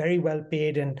who's very well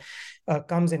paid and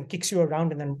comes and kicks you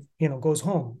around and then goes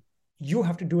home. You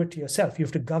have to do it to yourself. You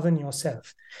have to govern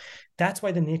yourself. That's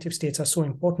why the native states are so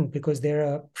important, because they're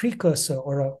a precursor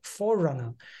or a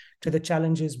forerunner to the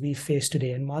challenges we face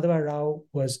today. And Madhava Rao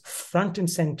was front and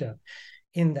center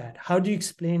in that. How do you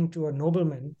explain to a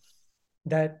nobleman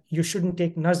that you shouldn't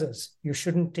take nazars, you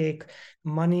shouldn't take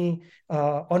money,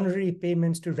 honorary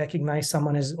payments to recognize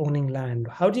someone as owning land?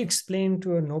 How do you explain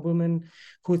to a nobleman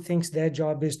who thinks their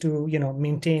job is to,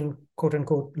 maintain quote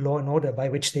unquote law and order, by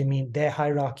which they mean their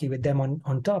hierarchy with them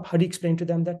on top? How do you explain to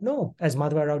them that no, as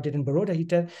Madhava Rao did in Baroda, he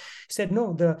said,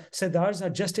 no, the Sardars are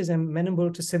just as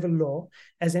amenable to civil law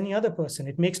as any other person.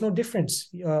 It makes no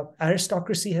difference.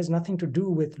 Aristocracy has nothing to do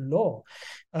with law.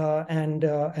 And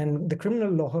the criminal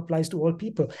law applies to all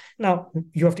people. Now,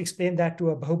 you have to explain that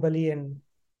to a Bahubali in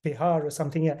Bihar or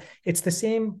something. Yeah, it's the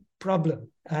same problem.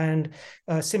 And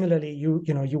similarly, you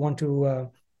want to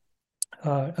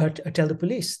tell the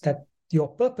police that your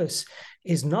purpose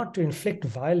is not to inflict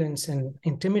violence and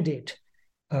intimidate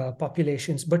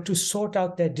populations, but to sort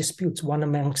out their disputes one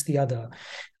amongst the other.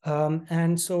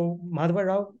 And so Madhava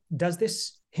Rao does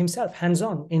this himself,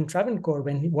 hands-on, in Travancore,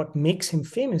 what makes him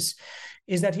famous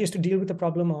is that he has to deal with the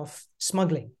problem of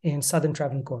smuggling in southern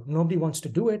Travancore. Nobody wants to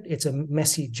do it. It's a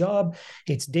messy job.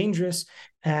 It's dangerous.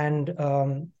 And,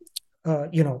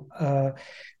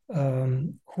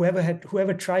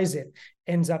 whoever tries it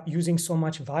ends up using so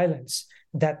much violence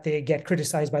that they get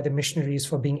criticized by the missionaries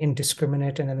for being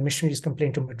indiscriminate. And then the missionaries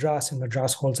complain to Madras, and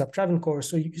Madras holds up Travancore.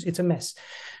 So it's a mess.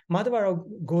 Madhava Rao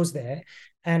goes there.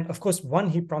 And of course, one,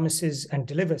 he promises and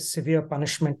delivers severe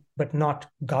punishment, but not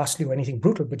ghastly or anything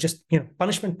brutal, but just,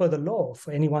 punishment per the law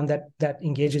for anyone that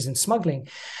engages in smuggling.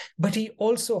 But he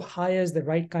also hires the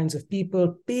right kinds of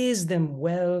people, pays them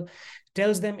well,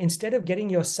 tells them, instead of getting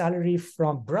your salary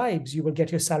from bribes, you will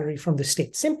get your salary from the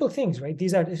state. Simple things, right?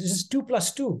 This is 2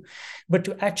 + 2. But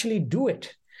to actually do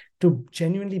it, to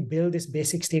genuinely build this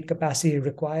basic state capacity,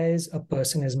 requires a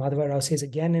person, as Madhava Rao says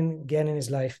again and again in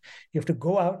his life, you have to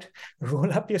go out,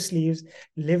 roll up your sleeves,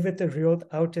 live with the Ryot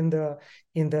out in the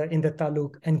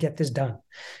taluk, and get this done.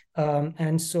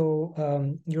 And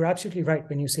so you're absolutely right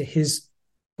when you say his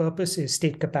purpose is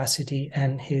state capacity,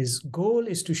 and his goal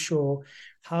is to show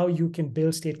how you can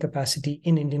build state capacity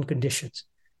in Indian conditions.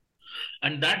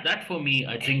 And that for me,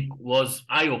 I think, was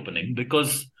eye-opening,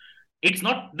 because it's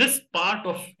not this part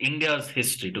of India's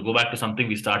history, to go back to something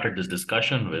we started this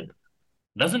discussion with,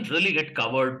 doesn't really get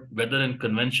covered, whether in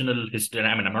conventional history.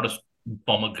 I mean, I'm not a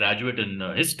former graduate in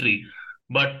history,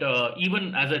 but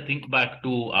even as I think back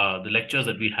to the lectures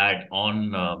that we had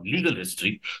on legal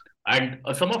history, and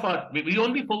some of we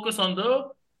only focus on the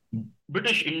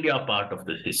British India part of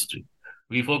the history.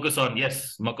 We focus on,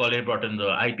 yes, Macaulay brought in the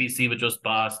IPC, which was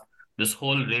passed, this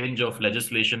whole range of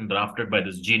legislation drafted by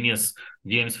this genius,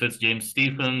 James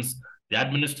Stephens, the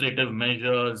administrative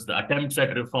measures, the attempts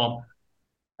at reform.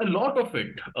 A lot of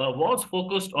it was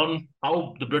focused on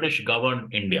how the British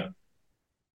governed India.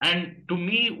 And to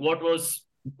me, what was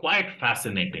quite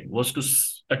fascinating was to,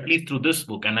 at least through this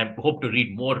book, and I hope to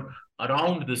read more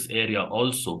around this area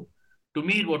also, to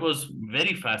me, what was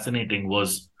very fascinating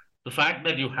was the fact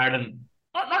that you had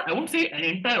I won't say an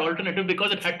entire alternative,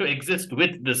 because it had to exist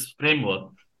with this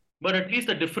framework, but at least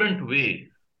a different way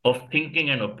of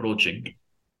thinking and approaching,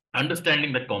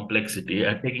 understanding the complexity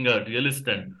and taking a realist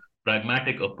and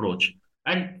pragmatic approach.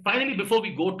 And finally, before we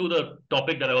go to the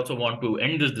topic that I also want to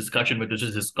end this discussion with, which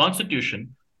is his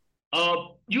constitution,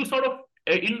 you sort of,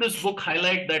 in this book,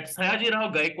 highlight that Sayaji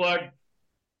Rao Gaikwad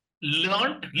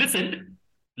learned,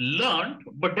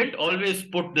 but didn't always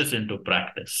put this into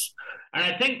practice. And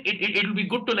I think it will be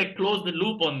good to close the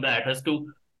loop on that as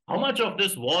to how much of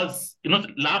this was,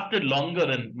 lasted longer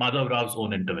than Madhav Rao's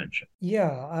own intervention.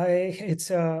 Yeah,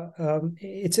 it's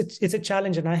a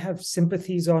challenge, and I have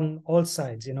sympathies on all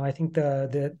sides. I think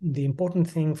the important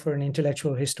thing for an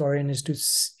intellectual historian is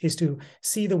to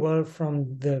see the world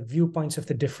from the viewpoints of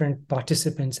the different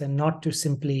participants, and not to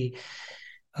simply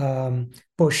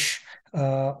push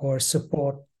or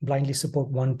blindly support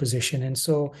one position. And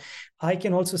so I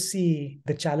can also see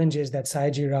the challenges that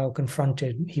Sayaji Rao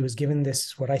confronted. He was given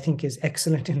this, what I think is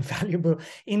excellent,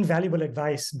 invaluable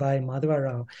advice by Madhava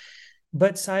Rao.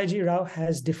 But Sayaji Rao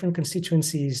has different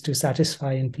constituencies to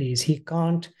satisfy and please. He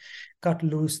can't cut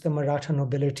loose the Maratha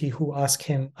nobility who ask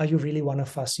him, are you really one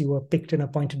of us? You were picked and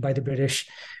appointed by the British.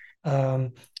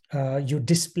 You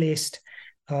displaced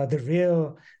the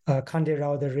real Khande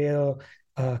Rao, the real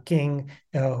king,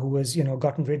 who was,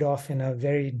 gotten rid of in a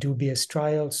very dubious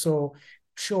trial. So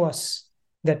show us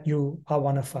that you are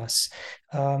one of us.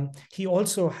 He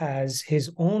also has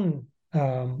his own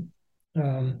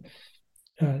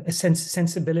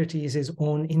sensibilities, his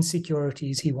own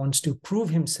insecurities. He wants to prove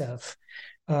himself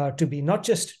to be not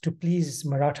just to please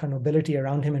Maratha nobility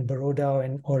around him in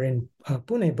Baroda or in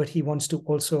Pune, but he wants to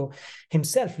also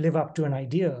himself live up to an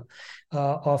idea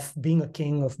of being a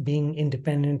king, of being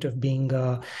independent, of being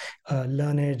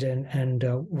learned and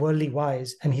worldly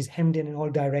wise. And he's hemmed in all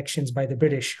directions by the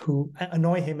British, who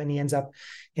annoy him, and he ends up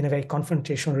in a very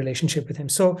confrontational relationship with him.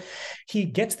 So he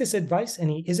gets this advice, and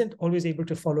he isn't always able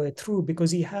to follow it through,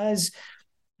 because he has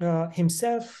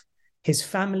himself, his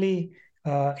family,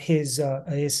 his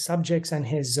subjects, and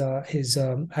his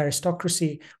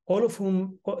aristocracy, all of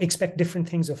whom expect different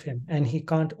things of him, and he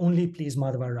can't only please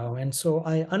Madhava Rao. And so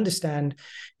I understand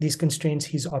these constraints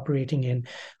he's operating in.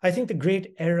 I think the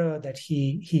great error that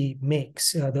he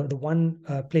makes, the one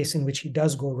place in which he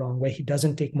does go wrong, where he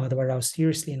doesn't take Madhava Rao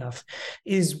seriously enough,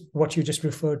 is what you just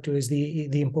referred to as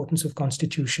the importance of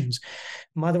constitutions.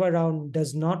 Madhava Rao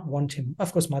does not want him.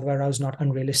 Of course, Madhava Rao is not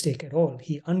unrealistic at all.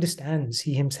 He understands.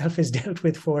 He himself has dealt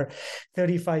with for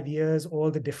 35 years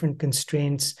all the different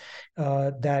constraints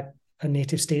that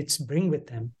native states bring with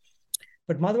them.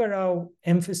 But Madhava Rao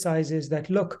emphasizes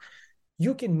that, look,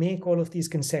 you can make all of these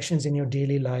concessions in your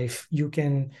daily life. You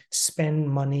can spend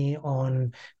money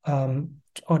on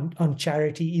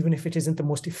charity, even if it isn't the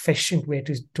most efficient way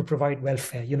to provide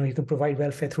welfare. You can provide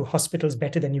welfare through hospitals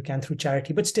better than you can through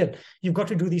charity. But still, you've got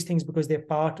to do these things because they're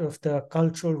part of the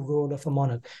cultural role of a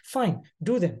monarch. Fine,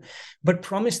 do them. But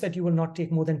promise that you will not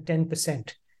take more than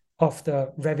 10% of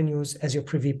the revenues as your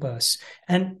privy purse.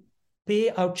 And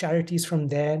pay out charities from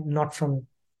there, not from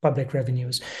public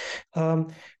revenues.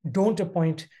 Don't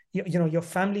appoint, your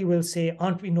family will say,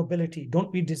 aren't we nobility?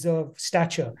 Don't we deserve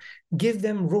stature? Give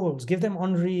them roles, give them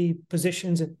honorary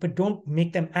positions, but don't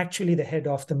make them actually the head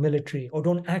of the military, or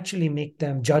don't actually make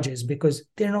them judges, because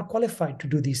they're not qualified to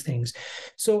do these things.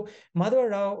 So Madhava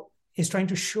Rao is trying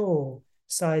to show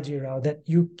Sayaji Rao that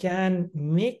you can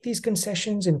make these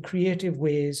concessions in creative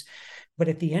ways, but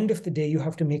at the end of the day, you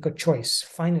have to make a choice,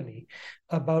 finally,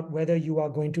 about whether you are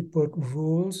going to put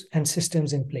rules and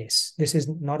systems in place. This is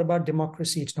not about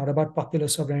democracy. It's not about popular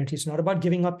sovereignty. It's not about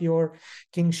giving up your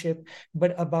kingship,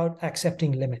 but about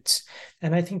accepting limits.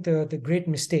 And I think the great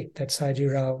mistake that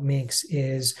Sayaji Rao makes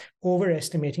is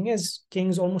overestimating, as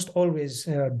kings almost always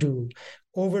do,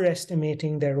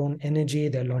 overestimating their own energy,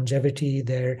 their longevity,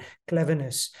 their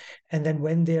cleverness. And then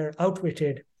when they're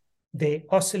outwitted, they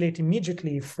oscillate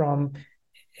immediately from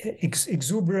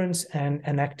exuberance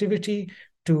and activity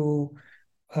to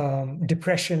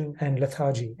depression and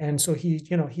lethargy. And so he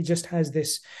just has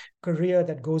this career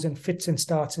that goes in fits and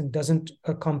starts and doesn't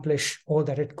accomplish all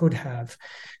that it could have.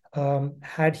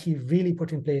 Had he really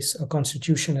put in place a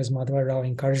constitution, as Madhava Rao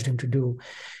encouraged him to do,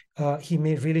 he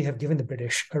may really have given the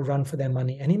British a run for their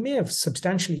money. And he may have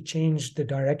substantially changed the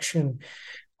direction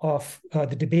of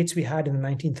the debates we had in the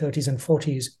 1930s and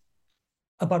 40s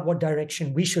about what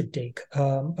direction we should take,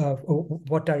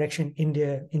 what direction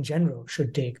India in general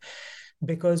should take.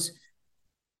 Because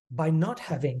by not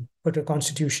having put a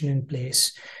constitution in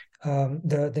place,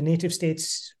 the native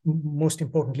states, most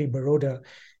importantly Baroda,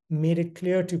 made it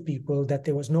clear to people that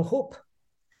there was no hope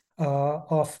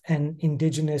of an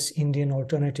indigenous Indian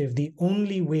alternative. The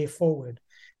only way forward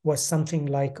was something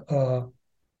like a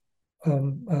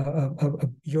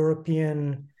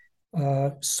European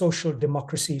social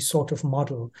democracy sort of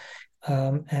model,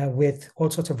 with all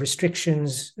sorts of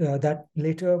restrictions that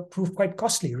later proved quite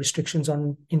costly. Restrictions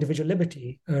on individual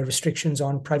liberty, restrictions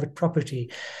on private property,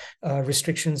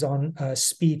 restrictions on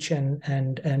speech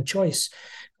and choice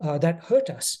that hurt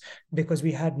us, because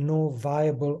we had no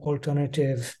viable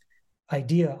alternative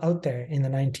idea out there in the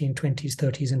 1920s,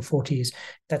 30s, and 40s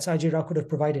that Sayaji Rao could have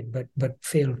provided, but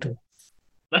failed to.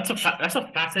 That's a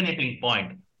fascinating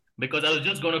point, because I was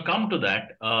just going to come to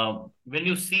that. When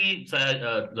you see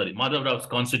Madhava Rao's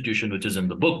constitution, which is in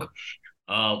the book,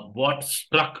 what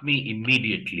struck me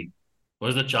immediately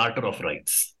was the Charter of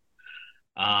Rights.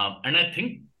 And I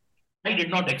think I did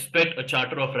not expect a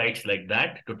Charter of Rights like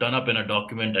that to turn up in a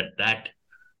document at that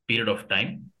period of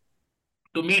time.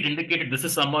 To me, it indicated this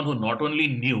is someone who not only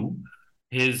knew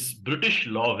his British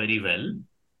law very well,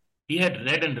 he had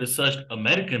read and researched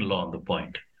American law on the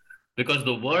point. Because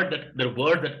the word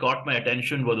that caught my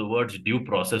attention were the words due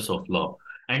process of law.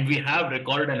 And we have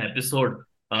recorded an episode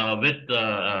about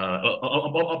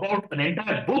an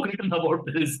entire book written about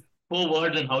these 4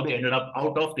 words and how they ended up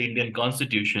out of the Indian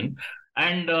Constitution.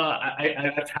 And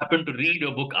I happened to read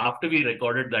your book after we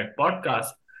recorded that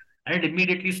podcast, and it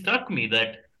immediately struck me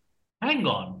that, hang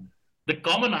on, the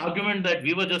common argument that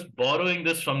we were just borrowing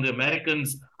this from the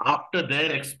Americans after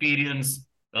their experience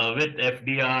with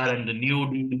FDR and the New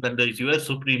Deal and the US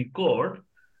Supreme Court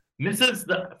misses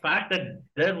the fact that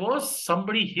there was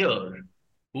somebody here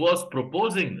who was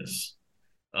proposing this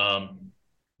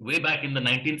way back in the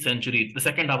 19th century, the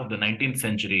second half of the 19th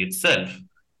century itself,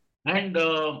 and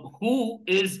who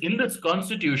is in this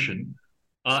constitution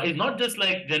is not just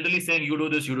like generally saying you do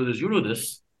this, you do this, you do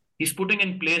this. He's putting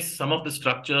in place some of the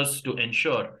structures to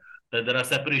ensure that there are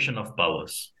separation of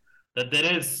powers, that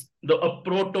there is a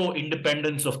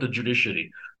proto-independence of the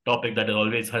judiciary, topic that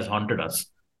always has haunted us.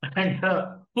 And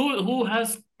who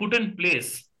has put in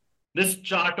place this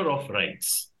Charter of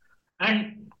Rights?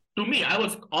 And to me, I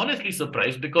was honestly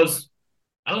surprised, because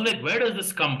I was like, where does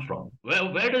this come from?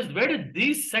 Where did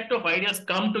these set of ideas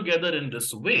come together in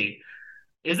this way?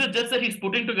 Is it just that he's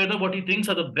putting together what he thinks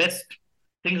are the best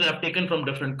things that I've taken from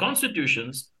different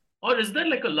constitutions? Or is there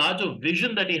like a larger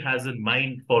vision that he has in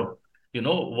mind for,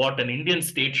 what an Indian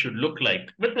state should look like,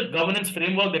 with the governance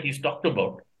framework that he's talked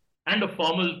about and a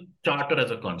formal charter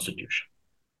as a constitution?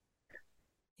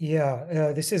 Yeah,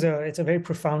 it's a very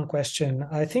profound question.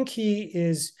 I think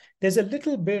there's a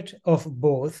little bit of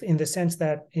both, in the sense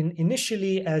that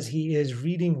initially, as he is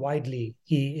reading widely,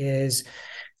 he is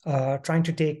trying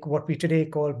to take what we today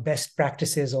call best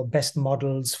practices or best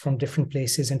models from different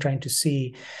places and trying to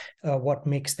see what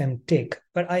makes them tick.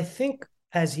 But I think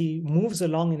as he moves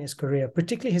along in his career,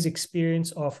 particularly his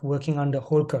experience of working under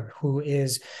Holkar, who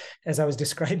is, as I was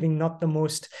describing, not the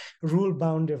most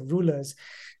rule-bound of rulers,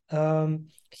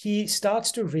 he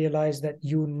starts to realize that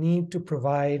you need to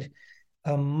provide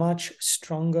a much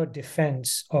stronger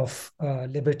defense of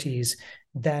liberties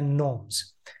than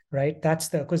norms, right?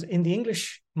 Because in the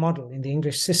English model, in the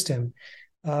English system,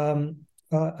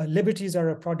 liberties are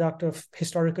a product of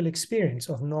historical experience,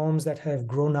 of norms that have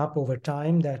grown up over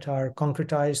time, that are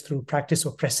concretized through practice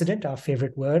or precedent, our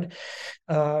favorite word,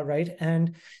 right?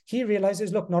 And he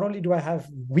realizes, look, not only do I have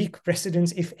weak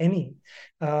precedents, if any,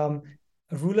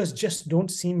 rulers just don't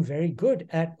seem very good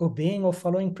at obeying or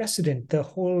following precedent. The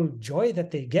whole joy that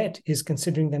they get is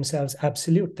considering themselves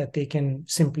absolute, that they can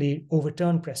simply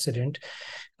overturn precedent.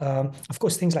 Of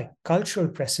course, things like cultural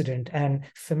precedent and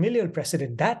familial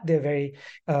precedent, that they're very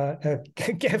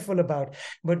careful about.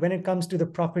 But when it comes to the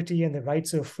property and the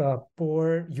rights of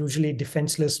poor, usually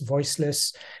defenseless,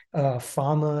 voiceless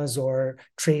farmers or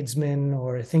tradesmen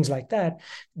or things like that,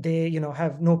 they,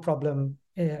 have no problem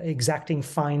exacting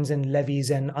fines and levies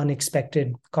and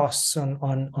unexpected costs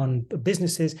on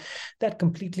businesses that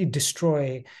completely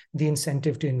destroy the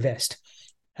incentive to invest.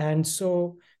 And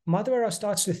so Madhava Rao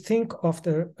starts to think of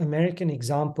the American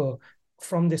example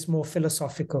from this more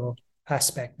philosophical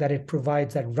aspect, that it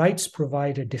provides, that rights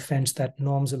provide a defense that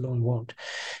norms alone won't.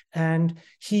 And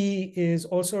he is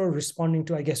also responding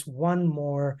to, I guess, one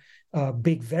more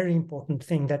big, very important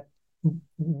thing that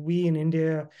we in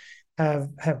India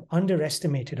have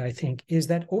underestimated, I think, is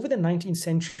that over the 19th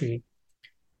century,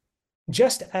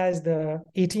 just as the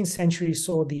 18th century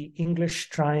saw the English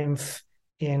triumph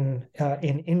in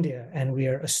India, and we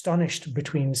are astonished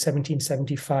between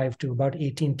 1775 to about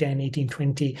 1810,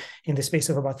 1820, in the space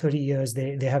of about 30 years,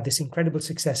 they have this incredible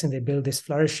success and they build this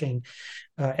flourishing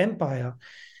empire.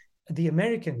 The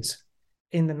Americans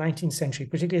in the 19th century,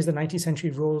 particularly as the 19th century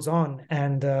rolls on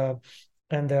and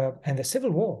the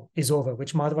Civil War is over,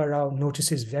 which Madhava Rao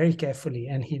notices very carefully.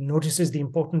 And he notices the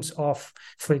importance of,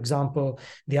 for example,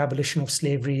 the abolition of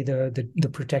slavery, the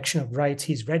protection of rights.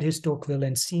 He's read his Tocqueville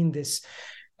and seen this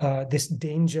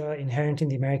danger inherent in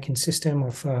the American system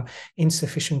of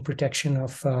insufficient protection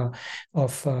of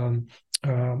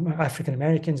African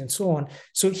Americans and so on.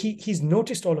 So he's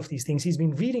noticed all of these things. He's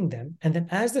been reading them. And then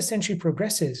as the century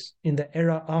progresses, in the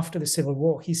era after the Civil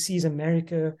War, he sees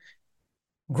America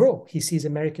grow. He sees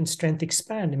American strength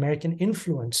expand, American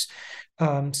influence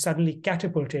suddenly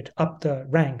catapulted up the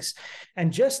ranks.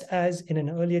 And just as in an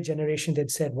earlier generation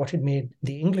they'd said what had made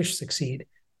the English succeed,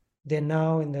 they're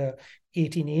now in the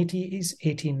 1880s,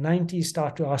 1890s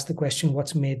start to ask the question,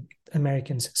 what's made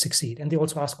Americans succeed? And they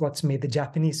also ask what's made the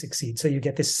Japanese succeed. So you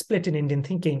get this split in Indian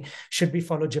thinking. Should we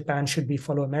follow Japan? Should we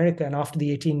follow America? And after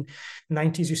the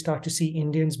 1890s, you start to see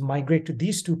Indians migrate to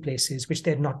these two places, which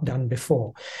they had not done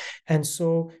before. And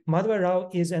so Madhava Rao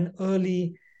is an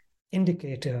early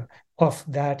indicator of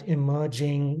that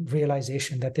emerging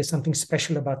realization that there's something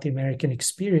special about the American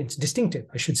experience, distinctive,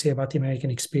 I should say, about the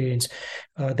American experience,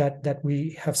 that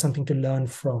we have something to learn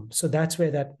from. So that's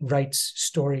where that rights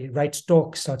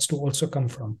talk starts to also come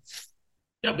from.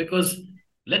 Yeah, because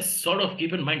let's sort of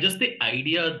keep in mind just the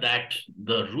idea that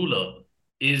the ruler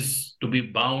is to be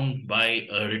bound by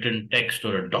a written text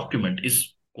or a document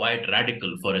is quite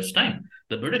radical for its time.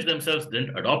 The British themselves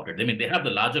didn't adopt it. I mean, they have the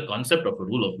larger concept of a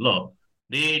rule of law.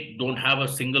 They don't have a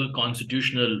single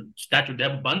constitutional statute. They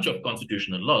have a bunch of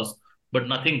constitutional laws, but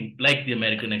nothing like the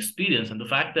American experience. And the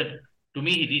fact that, to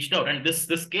me, he reached out. And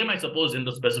this came, I suppose, in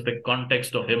the specific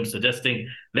context of him suggesting,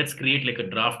 let's create like a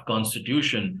draft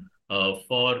constitution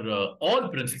for all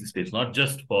princely states, not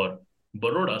just for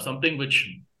Baroda, something which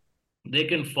they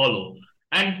can follow.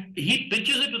 And he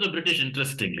pitches it to the British,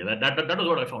 interestingly. That was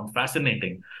what I found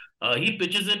fascinating. He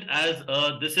pitches it as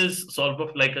this is sort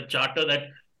of like a charter that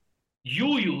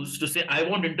you use to say, I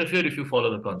won't interfere if you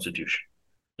follow the Constitution.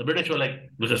 The British were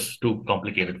like, this is too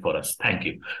complicated for us. Thank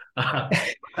you. But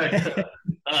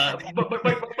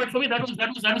for me, that was a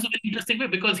very interesting way,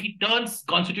 because he turns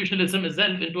constitutionalism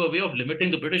itself into a way of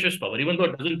limiting the British's power, even though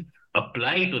it doesn't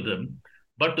apply to them.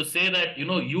 But to say that,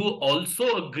 you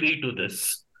also agree to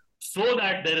this so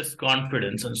that there is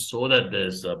confidence and so that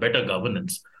there's better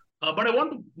governance. But I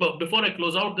want to, before I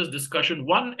close out this discussion,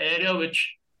 one area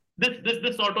which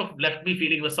this sort of left me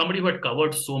feeling was somebody who had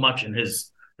covered so much in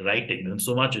his writing and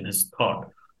so much in his thought.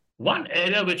 One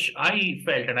area which I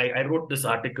felt, and I wrote this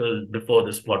article before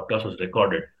this podcast was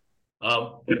recorded,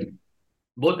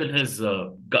 both in his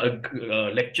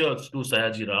lectures to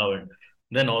Sayaji Rao and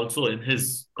then also in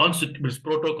his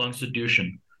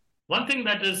proto-constitution. One thing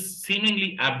that is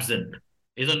seemingly absent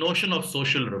is a notion of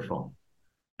social reform.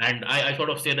 And I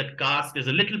sort of say that caste is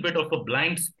a little bit of a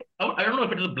blind spot. I don't know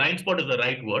if it is a blind spot is the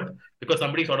right word, because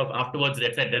somebody sort of afterwards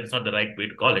said that's not the right way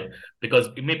to call it, because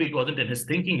maybe it wasn't in his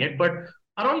thinking yet. But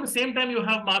Around the same time, you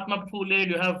have Mahatma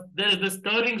Phule, there is this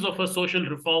stirrings of a social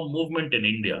reform movement in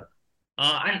India.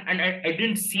 And I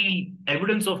didn't see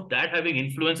evidence of that having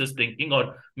influenced his thinking,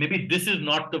 or maybe this is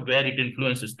not the where it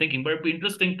influenced his thinking. But it'd be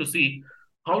interesting to see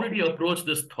how did he approach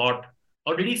this thought,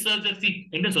 or did he suggest, see,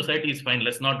 Indian society is fine,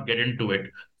 let's not get into it.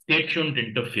 State shouldn't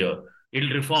interfere. It'll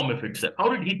reform if it's. How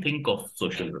did he think of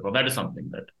social reform? That is something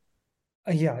that.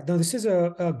 Yeah, no, this is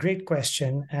a great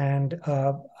question, and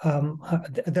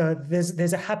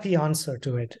there's a happy answer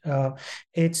to it.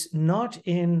 It's not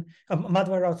in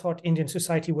Madhava Rao thought Indian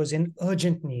society was in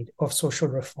urgent need of social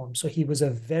reform, so he was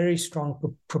a very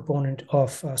strong proponent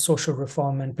of social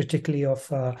reform, and particularly of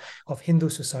Hindu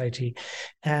society,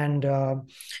 and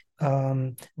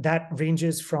that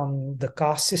ranges from the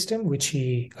caste system, which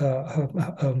he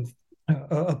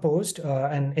opposed,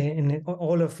 and in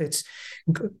all of its,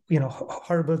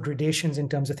 horrible gradations in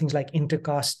terms of things like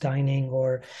intercaste dining,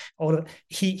 or all of,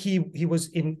 he was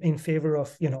in favor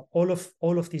of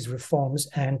all of these reforms,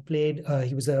 and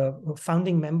he was a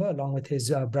founding member along with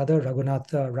his brother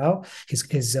Raghunath Rao, his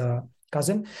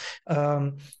cousin.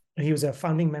 He was a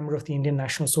founding member of the Indian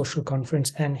National Social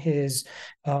Conference, and his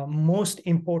most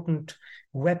important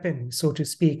weapon, so to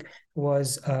speak,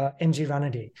 was N.G.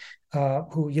 Ranade,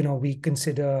 who we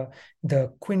consider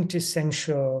the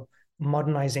quintessential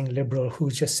modernizing liberal, who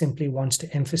just simply wants to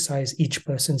emphasize each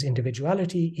person's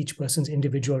individuality, each person's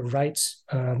individual rights,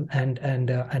 and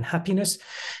happiness.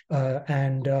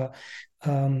 Madhava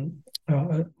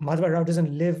Rao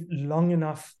doesn't live long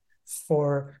enough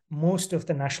for most of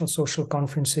the National Social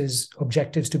Conference's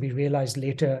objectives to be realized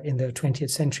later in the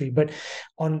 20th century. But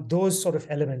on those sort of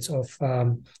elements of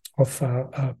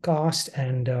caste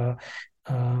and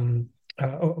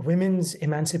women's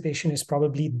emancipation is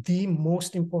probably the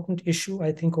most important issue,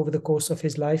 I think, over the course of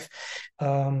his life.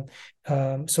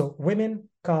 So women,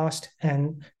 caste,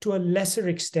 and to a lesser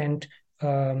extent,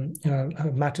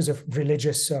 matters of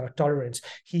religious tolerance.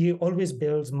 He always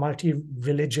builds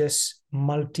multi-religious,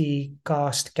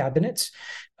 multi-caste cabinets,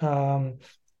 but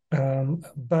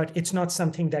it's not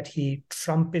something that he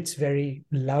trumpets very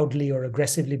loudly or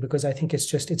aggressively, because I think it's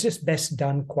just best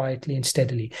done quietly and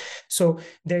steadily. So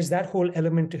there's that whole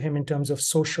element to him in terms of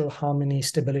social harmony,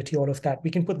 stability, all of that. We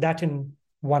can put that in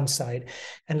one side,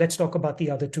 and let's talk about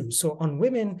the other two. So on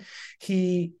women,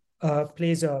 he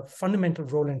plays a fundamental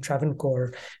role in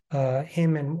Travancore.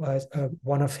 Him and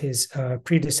one of his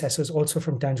predecessors, also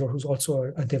from Tanjore, who's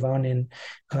also a Diwan in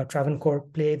Travancore,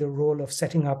 play the role of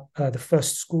setting up the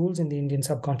first schools in the Indian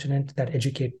subcontinent that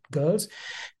educate girls,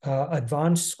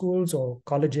 advanced schools or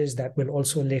colleges that will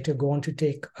also later go on to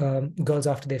take girls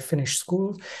after they finish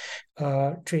school,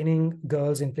 training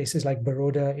girls in places like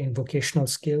Baroda in vocational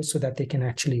skills so that they can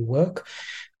actually work.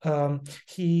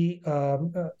 He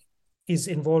is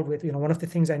involved with, one of the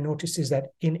things I noticed is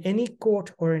that in any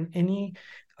court or in any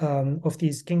of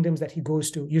these kingdoms that he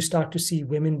goes to, you start to see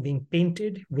women being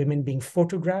painted, women being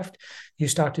photographed. You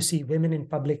start to see women in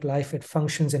public life at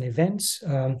functions and events.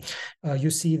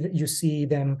 You see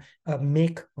them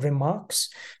make remarks.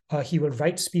 He will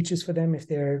write speeches for them if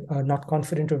they're not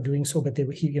confident of doing so, but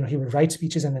he will write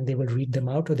speeches and then they will read them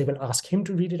out, or they will ask him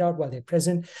to read it out while they're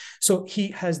present. So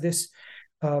he has this.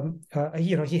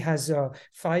 He has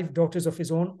 5 daughters of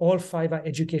his own. All 5 are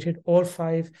educated. All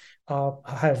 5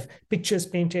 have pictures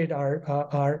painted,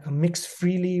 are mixed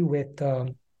freely with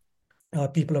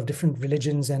people of different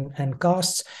religions and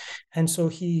castes. And so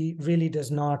he really does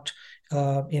not,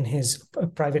 in his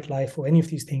private life or any of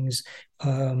these things,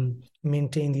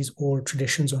 maintain these old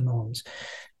traditions or norms.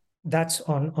 That's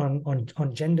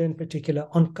on gender in particular.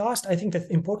 On caste, I think the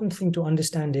important thing to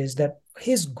understand is that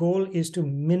his goal is to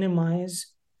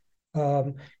minimize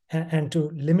and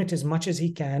to limit as much as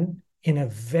he can in a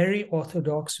very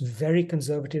orthodox, very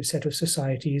conservative set of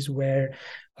societies where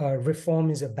reform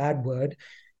is a bad word.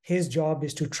 His job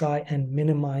is to try and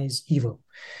minimize evil,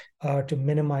 to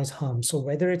minimize harm. So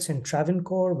whether it's in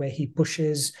Travancore, where he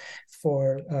pushes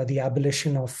for the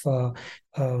abolition of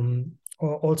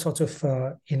all sorts of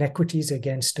inequities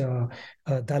against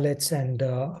Dalits and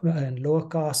lower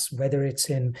castes, whether it's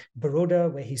in Baroda,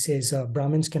 where he says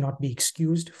Brahmins cannot be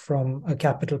excused from a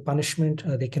capital punishment.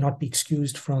 They cannot be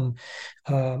excused from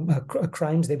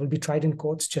crimes. They will be tried in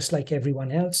courts just like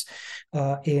everyone else.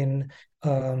 In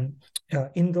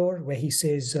Indore, where he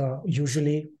says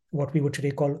usually what we would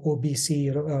today call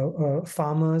OBC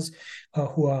farmers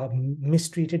who are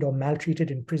mistreated or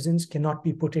maltreated in prisons cannot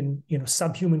be put in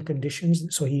subhuman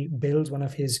conditions. So he builds, one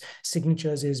of his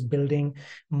signatures is building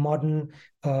modern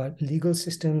legal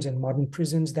systems and modern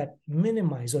prisons that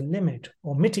minimize or limit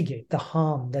or mitigate the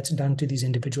harm that's done to these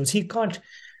individuals. He can't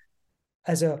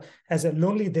as a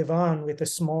lonely divan with a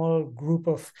small group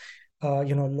of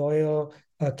loyal,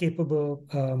 capable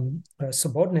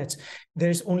subordinates,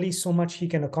 there's only so much he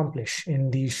can accomplish in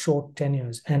these short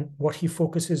tenures. And what he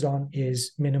focuses on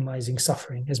is minimizing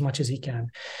suffering as much as he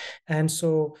can. And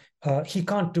so he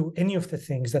can't do any of the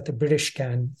things that the British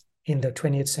can in the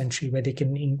 20th century, where they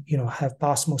can, have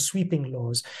passed more sweeping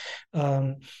laws.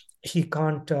 He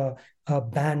can't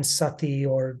ban sati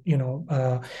or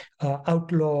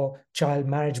outlaw child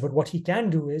marriage, but what he can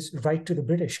do is write to the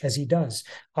British, as he does,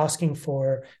 asking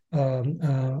for.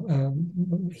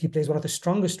 He plays one of the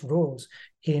strongest roles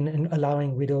in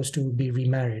allowing widows to be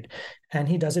remarried, and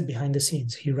he does it behind the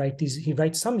scenes. He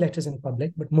writes some letters in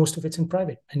public, but most of it's in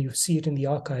private, and you see it in the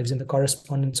archives, in the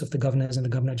correspondence of the governors and the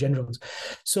governor generals.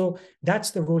 So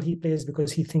that's the role he plays,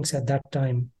 because he thinks at that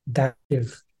time that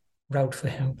route for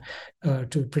him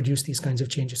to produce these kinds of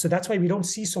changes. So that's why we don't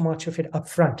see so much of it up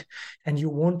front, and you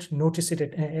won't notice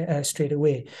it straight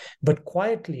away. But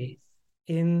quietly,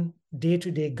 in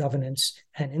day-to-day governance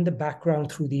and in the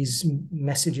background through these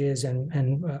messages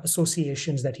and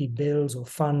associations that he builds or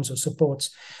funds or supports,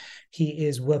 he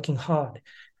is working hard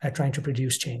at trying to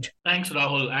produce change. Thanks,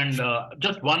 Rahul. And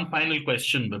just one final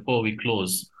question before we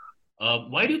close.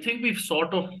 Why do you think we've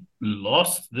sort of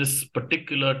lost this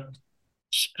particular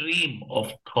stream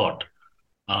of thought?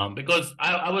 Because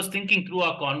I was thinking through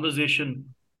our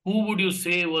conversation, who would you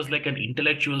say was like an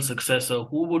intellectual successor?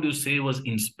 Who would you say was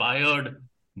inspired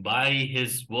by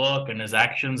his work and his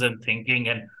actions and thinking,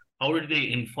 and how did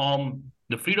they inform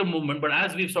the freedom movement? But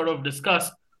as we've sort of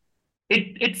discussed,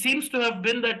 it seems to have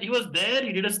been that he was there,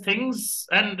 he did his things,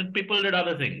 and people did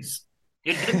other things.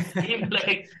 It didn't seem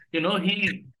like,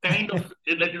 he kind of,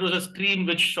 like it was a stream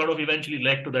which sort of eventually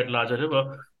led to that larger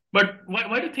river. But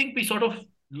why do you think we sort of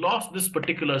lost this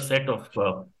particular set of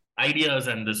ideas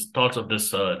and this thoughts of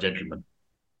this gentleman?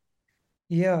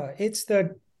 Yeah, it's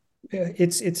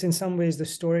in some ways the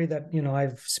story that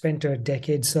I've spent a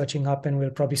decade searching up, and will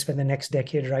probably spend the next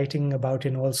decade writing about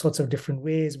in all sorts of different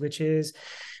ways, which is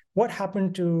what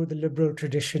happened to the liberal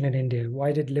tradition in India.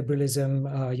 Why did liberalism?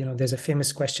 There's a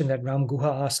famous question that Ram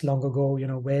Guha asked long ago.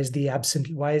 Where's the absent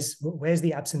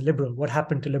liberal? What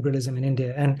happened to liberalism in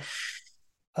India? And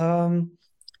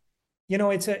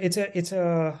it's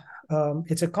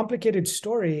a complicated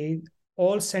story,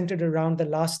 all centered around the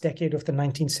last decade of the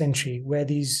 19th century, where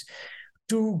these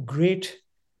two great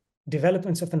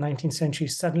developments of the 19th century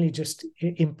suddenly just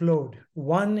implode.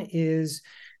 One is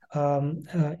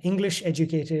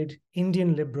English-educated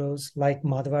Indian liberals like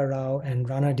Madhava Rao and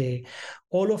Rana De,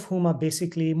 all of whom are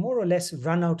basically more or less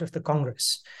run out of the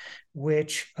Congress,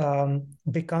 which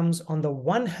becomes, on the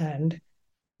one hand,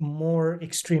 more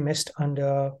extremist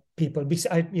under people.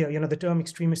 The term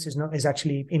extremist is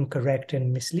actually incorrect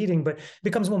and misleading, but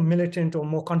becomes more militant or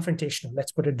more confrontational.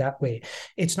 Let's put it that way.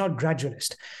 It's not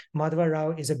gradualist. Madhava Rao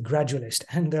is a gradualist,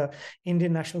 and the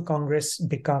Indian National Congress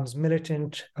becomes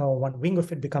militant, or one wing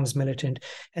of it becomes militant,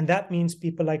 and that means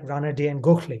people like Rana De and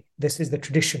Gokhale. This is the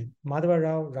tradition: Madhava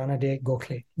Rao, Rana De,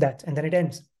 Gokhale. And then it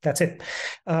ends. That's it.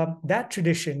 That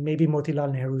tradition, maybe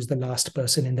Motilal Nehru is the last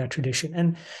person in that tradition.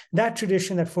 And that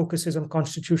tradition that focuses on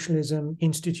constitutionalism,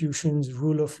 institutions,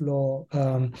 rule of law,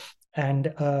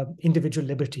 and individual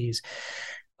liberties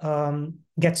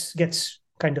gets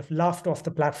kind of laughed off the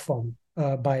platform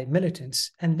by militants.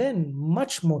 And then,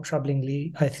 much more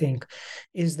troublingly, I think,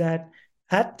 is that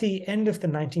at the end of the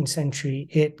 19th century,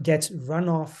 it gets run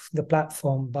off the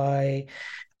platform by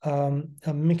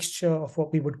a mixture of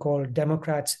what we would call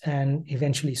Democrats and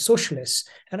eventually socialists.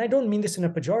 And I don't mean this in a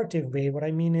pejorative way. What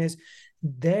I mean is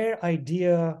their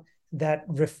idea that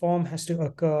reform has to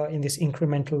occur in this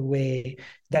incremental way,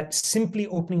 that simply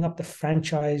opening up the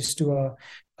franchise to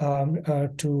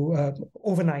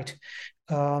overnight,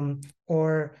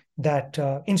 or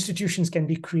that institutions can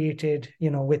be created,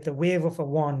 with the wave of a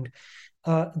wand.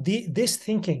 This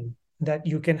thinking that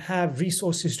you can have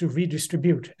resources to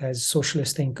redistribute, as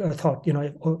socialists thought.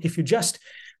 If you just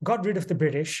got rid of the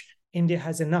British, India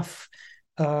has enough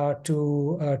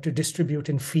to distribute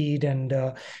and feed, and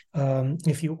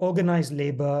if you organize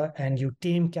labor and you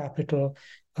tame capital,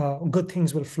 good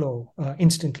things will flow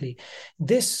instantly.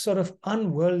 This sort of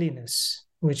unworldliness,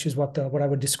 which is what I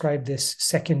would describe this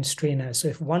second strain as. So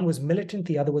if one was militant,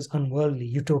 the other was unworldly,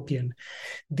 utopian.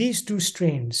 These two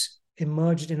strains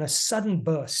emerged in a sudden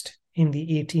burst in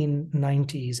the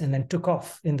 1890s, and then took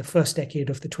off in the first decade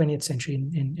of the 20th century,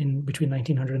 in between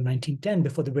 1900 and 1910,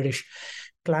 before the British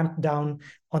clamped down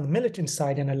on the militant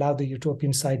side and allowed the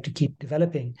utopian side to keep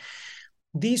developing.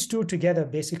 These two together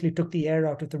basically took the air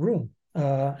out of the room,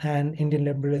 and Indian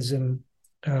liberalism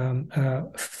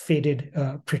faded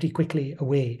pretty quickly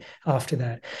away after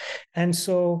that. And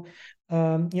so,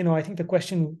 I think the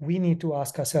question we need to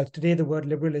ask ourselves today, the word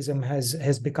liberalism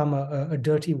has become a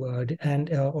dirty word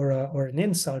and or an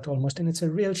insult almost, and it's a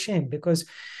real shame because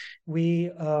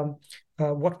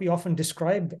what we often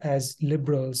describe as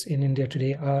liberals in India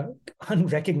today are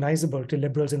unrecognizable to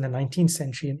liberals in the 19th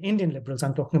century. And Indian liberals,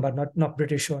 I'm talking about not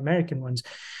British or American ones.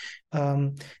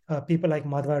 People like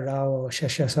Madhava Rao or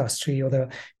Shashya Sastry or the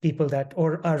people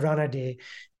or Rana Day,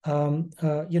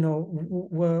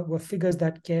 were figures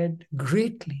that cared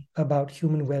greatly about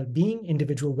human well-being,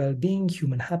 individual well-being,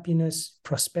 human happiness,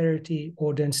 prosperity,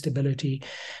 order and stability,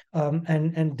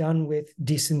 and done with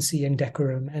decency and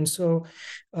decorum. And so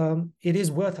it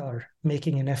is worth our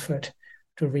making an effort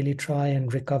to really try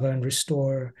and recover and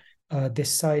restore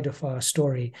this side of our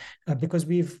story, because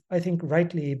we've, I think,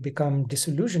 rightly become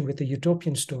disillusioned with the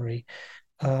utopian story.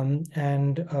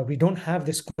 And we don't have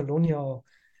this colonial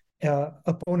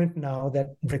opponent now that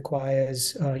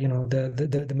requires,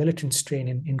 the militant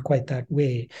strain in quite that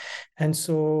way. And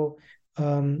so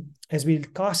as we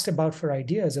cast about for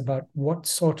ideas about what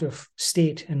sort of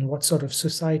state and what sort of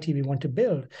society we want to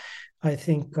build, I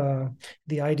think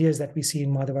the ideas that we see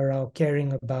in Madhava Rao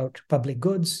caring about public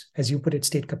goods, as you put it,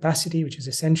 state capacity, which is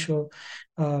essential,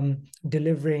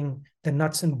 delivering the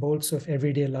nuts and bolts of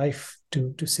everyday life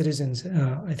to citizens,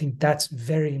 I think that's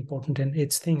very important. And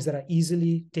it's things that are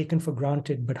easily taken for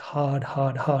granted, but hard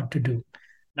to do.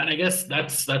 And I guess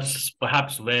that's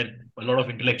perhaps where a lot of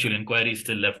intellectual inquiry is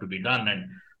still left to be done. And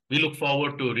we look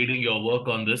forward to reading your work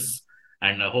on this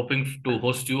and hoping to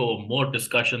host you more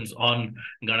discussions on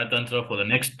Ganatantra for the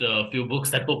next few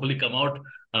books that hopefully come out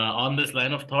on this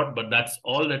line of thought. But that's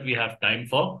all that we have time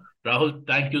for. Rahul,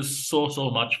 thank you so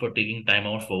much for taking time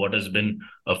out for what has been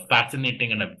a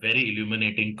fascinating and a very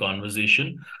illuminating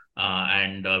conversation.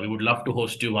 And we would love to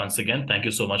host you once again. Thank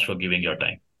you so much for giving your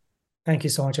time. Thank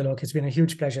you so much, Alok. It's been a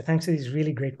huge pleasure. Thanks for these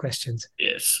really great questions.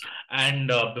 Yes.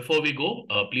 And before we go,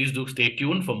 please do stay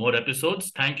tuned for more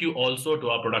episodes. Thank you also to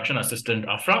our production assistant,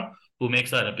 Afra, who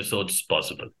makes our episodes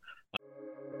possible.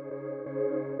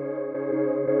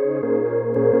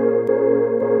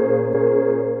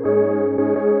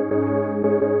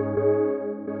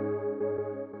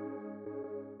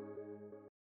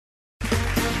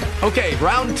 Okay,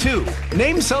 round two.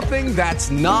 Name something that's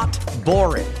not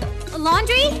boring. A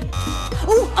laundry?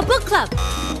 Ooh, a book club.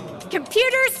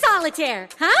 Computer solitaire,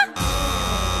 huh?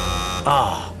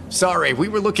 Ah, oh, sorry, we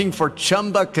were looking for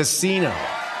Chumba Casino.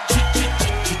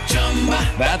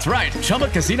 That's right,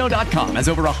 ChumbaCasino.com has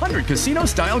over 100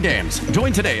 casino-style games.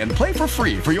 Join today and play for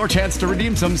free for your chance to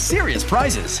redeem some serious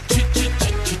prizes.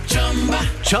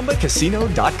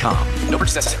 ChumbaCasino.com. No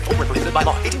purchase necessary. Void where prohibited by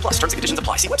law. 18+. Terms and conditions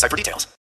apply. See website for details.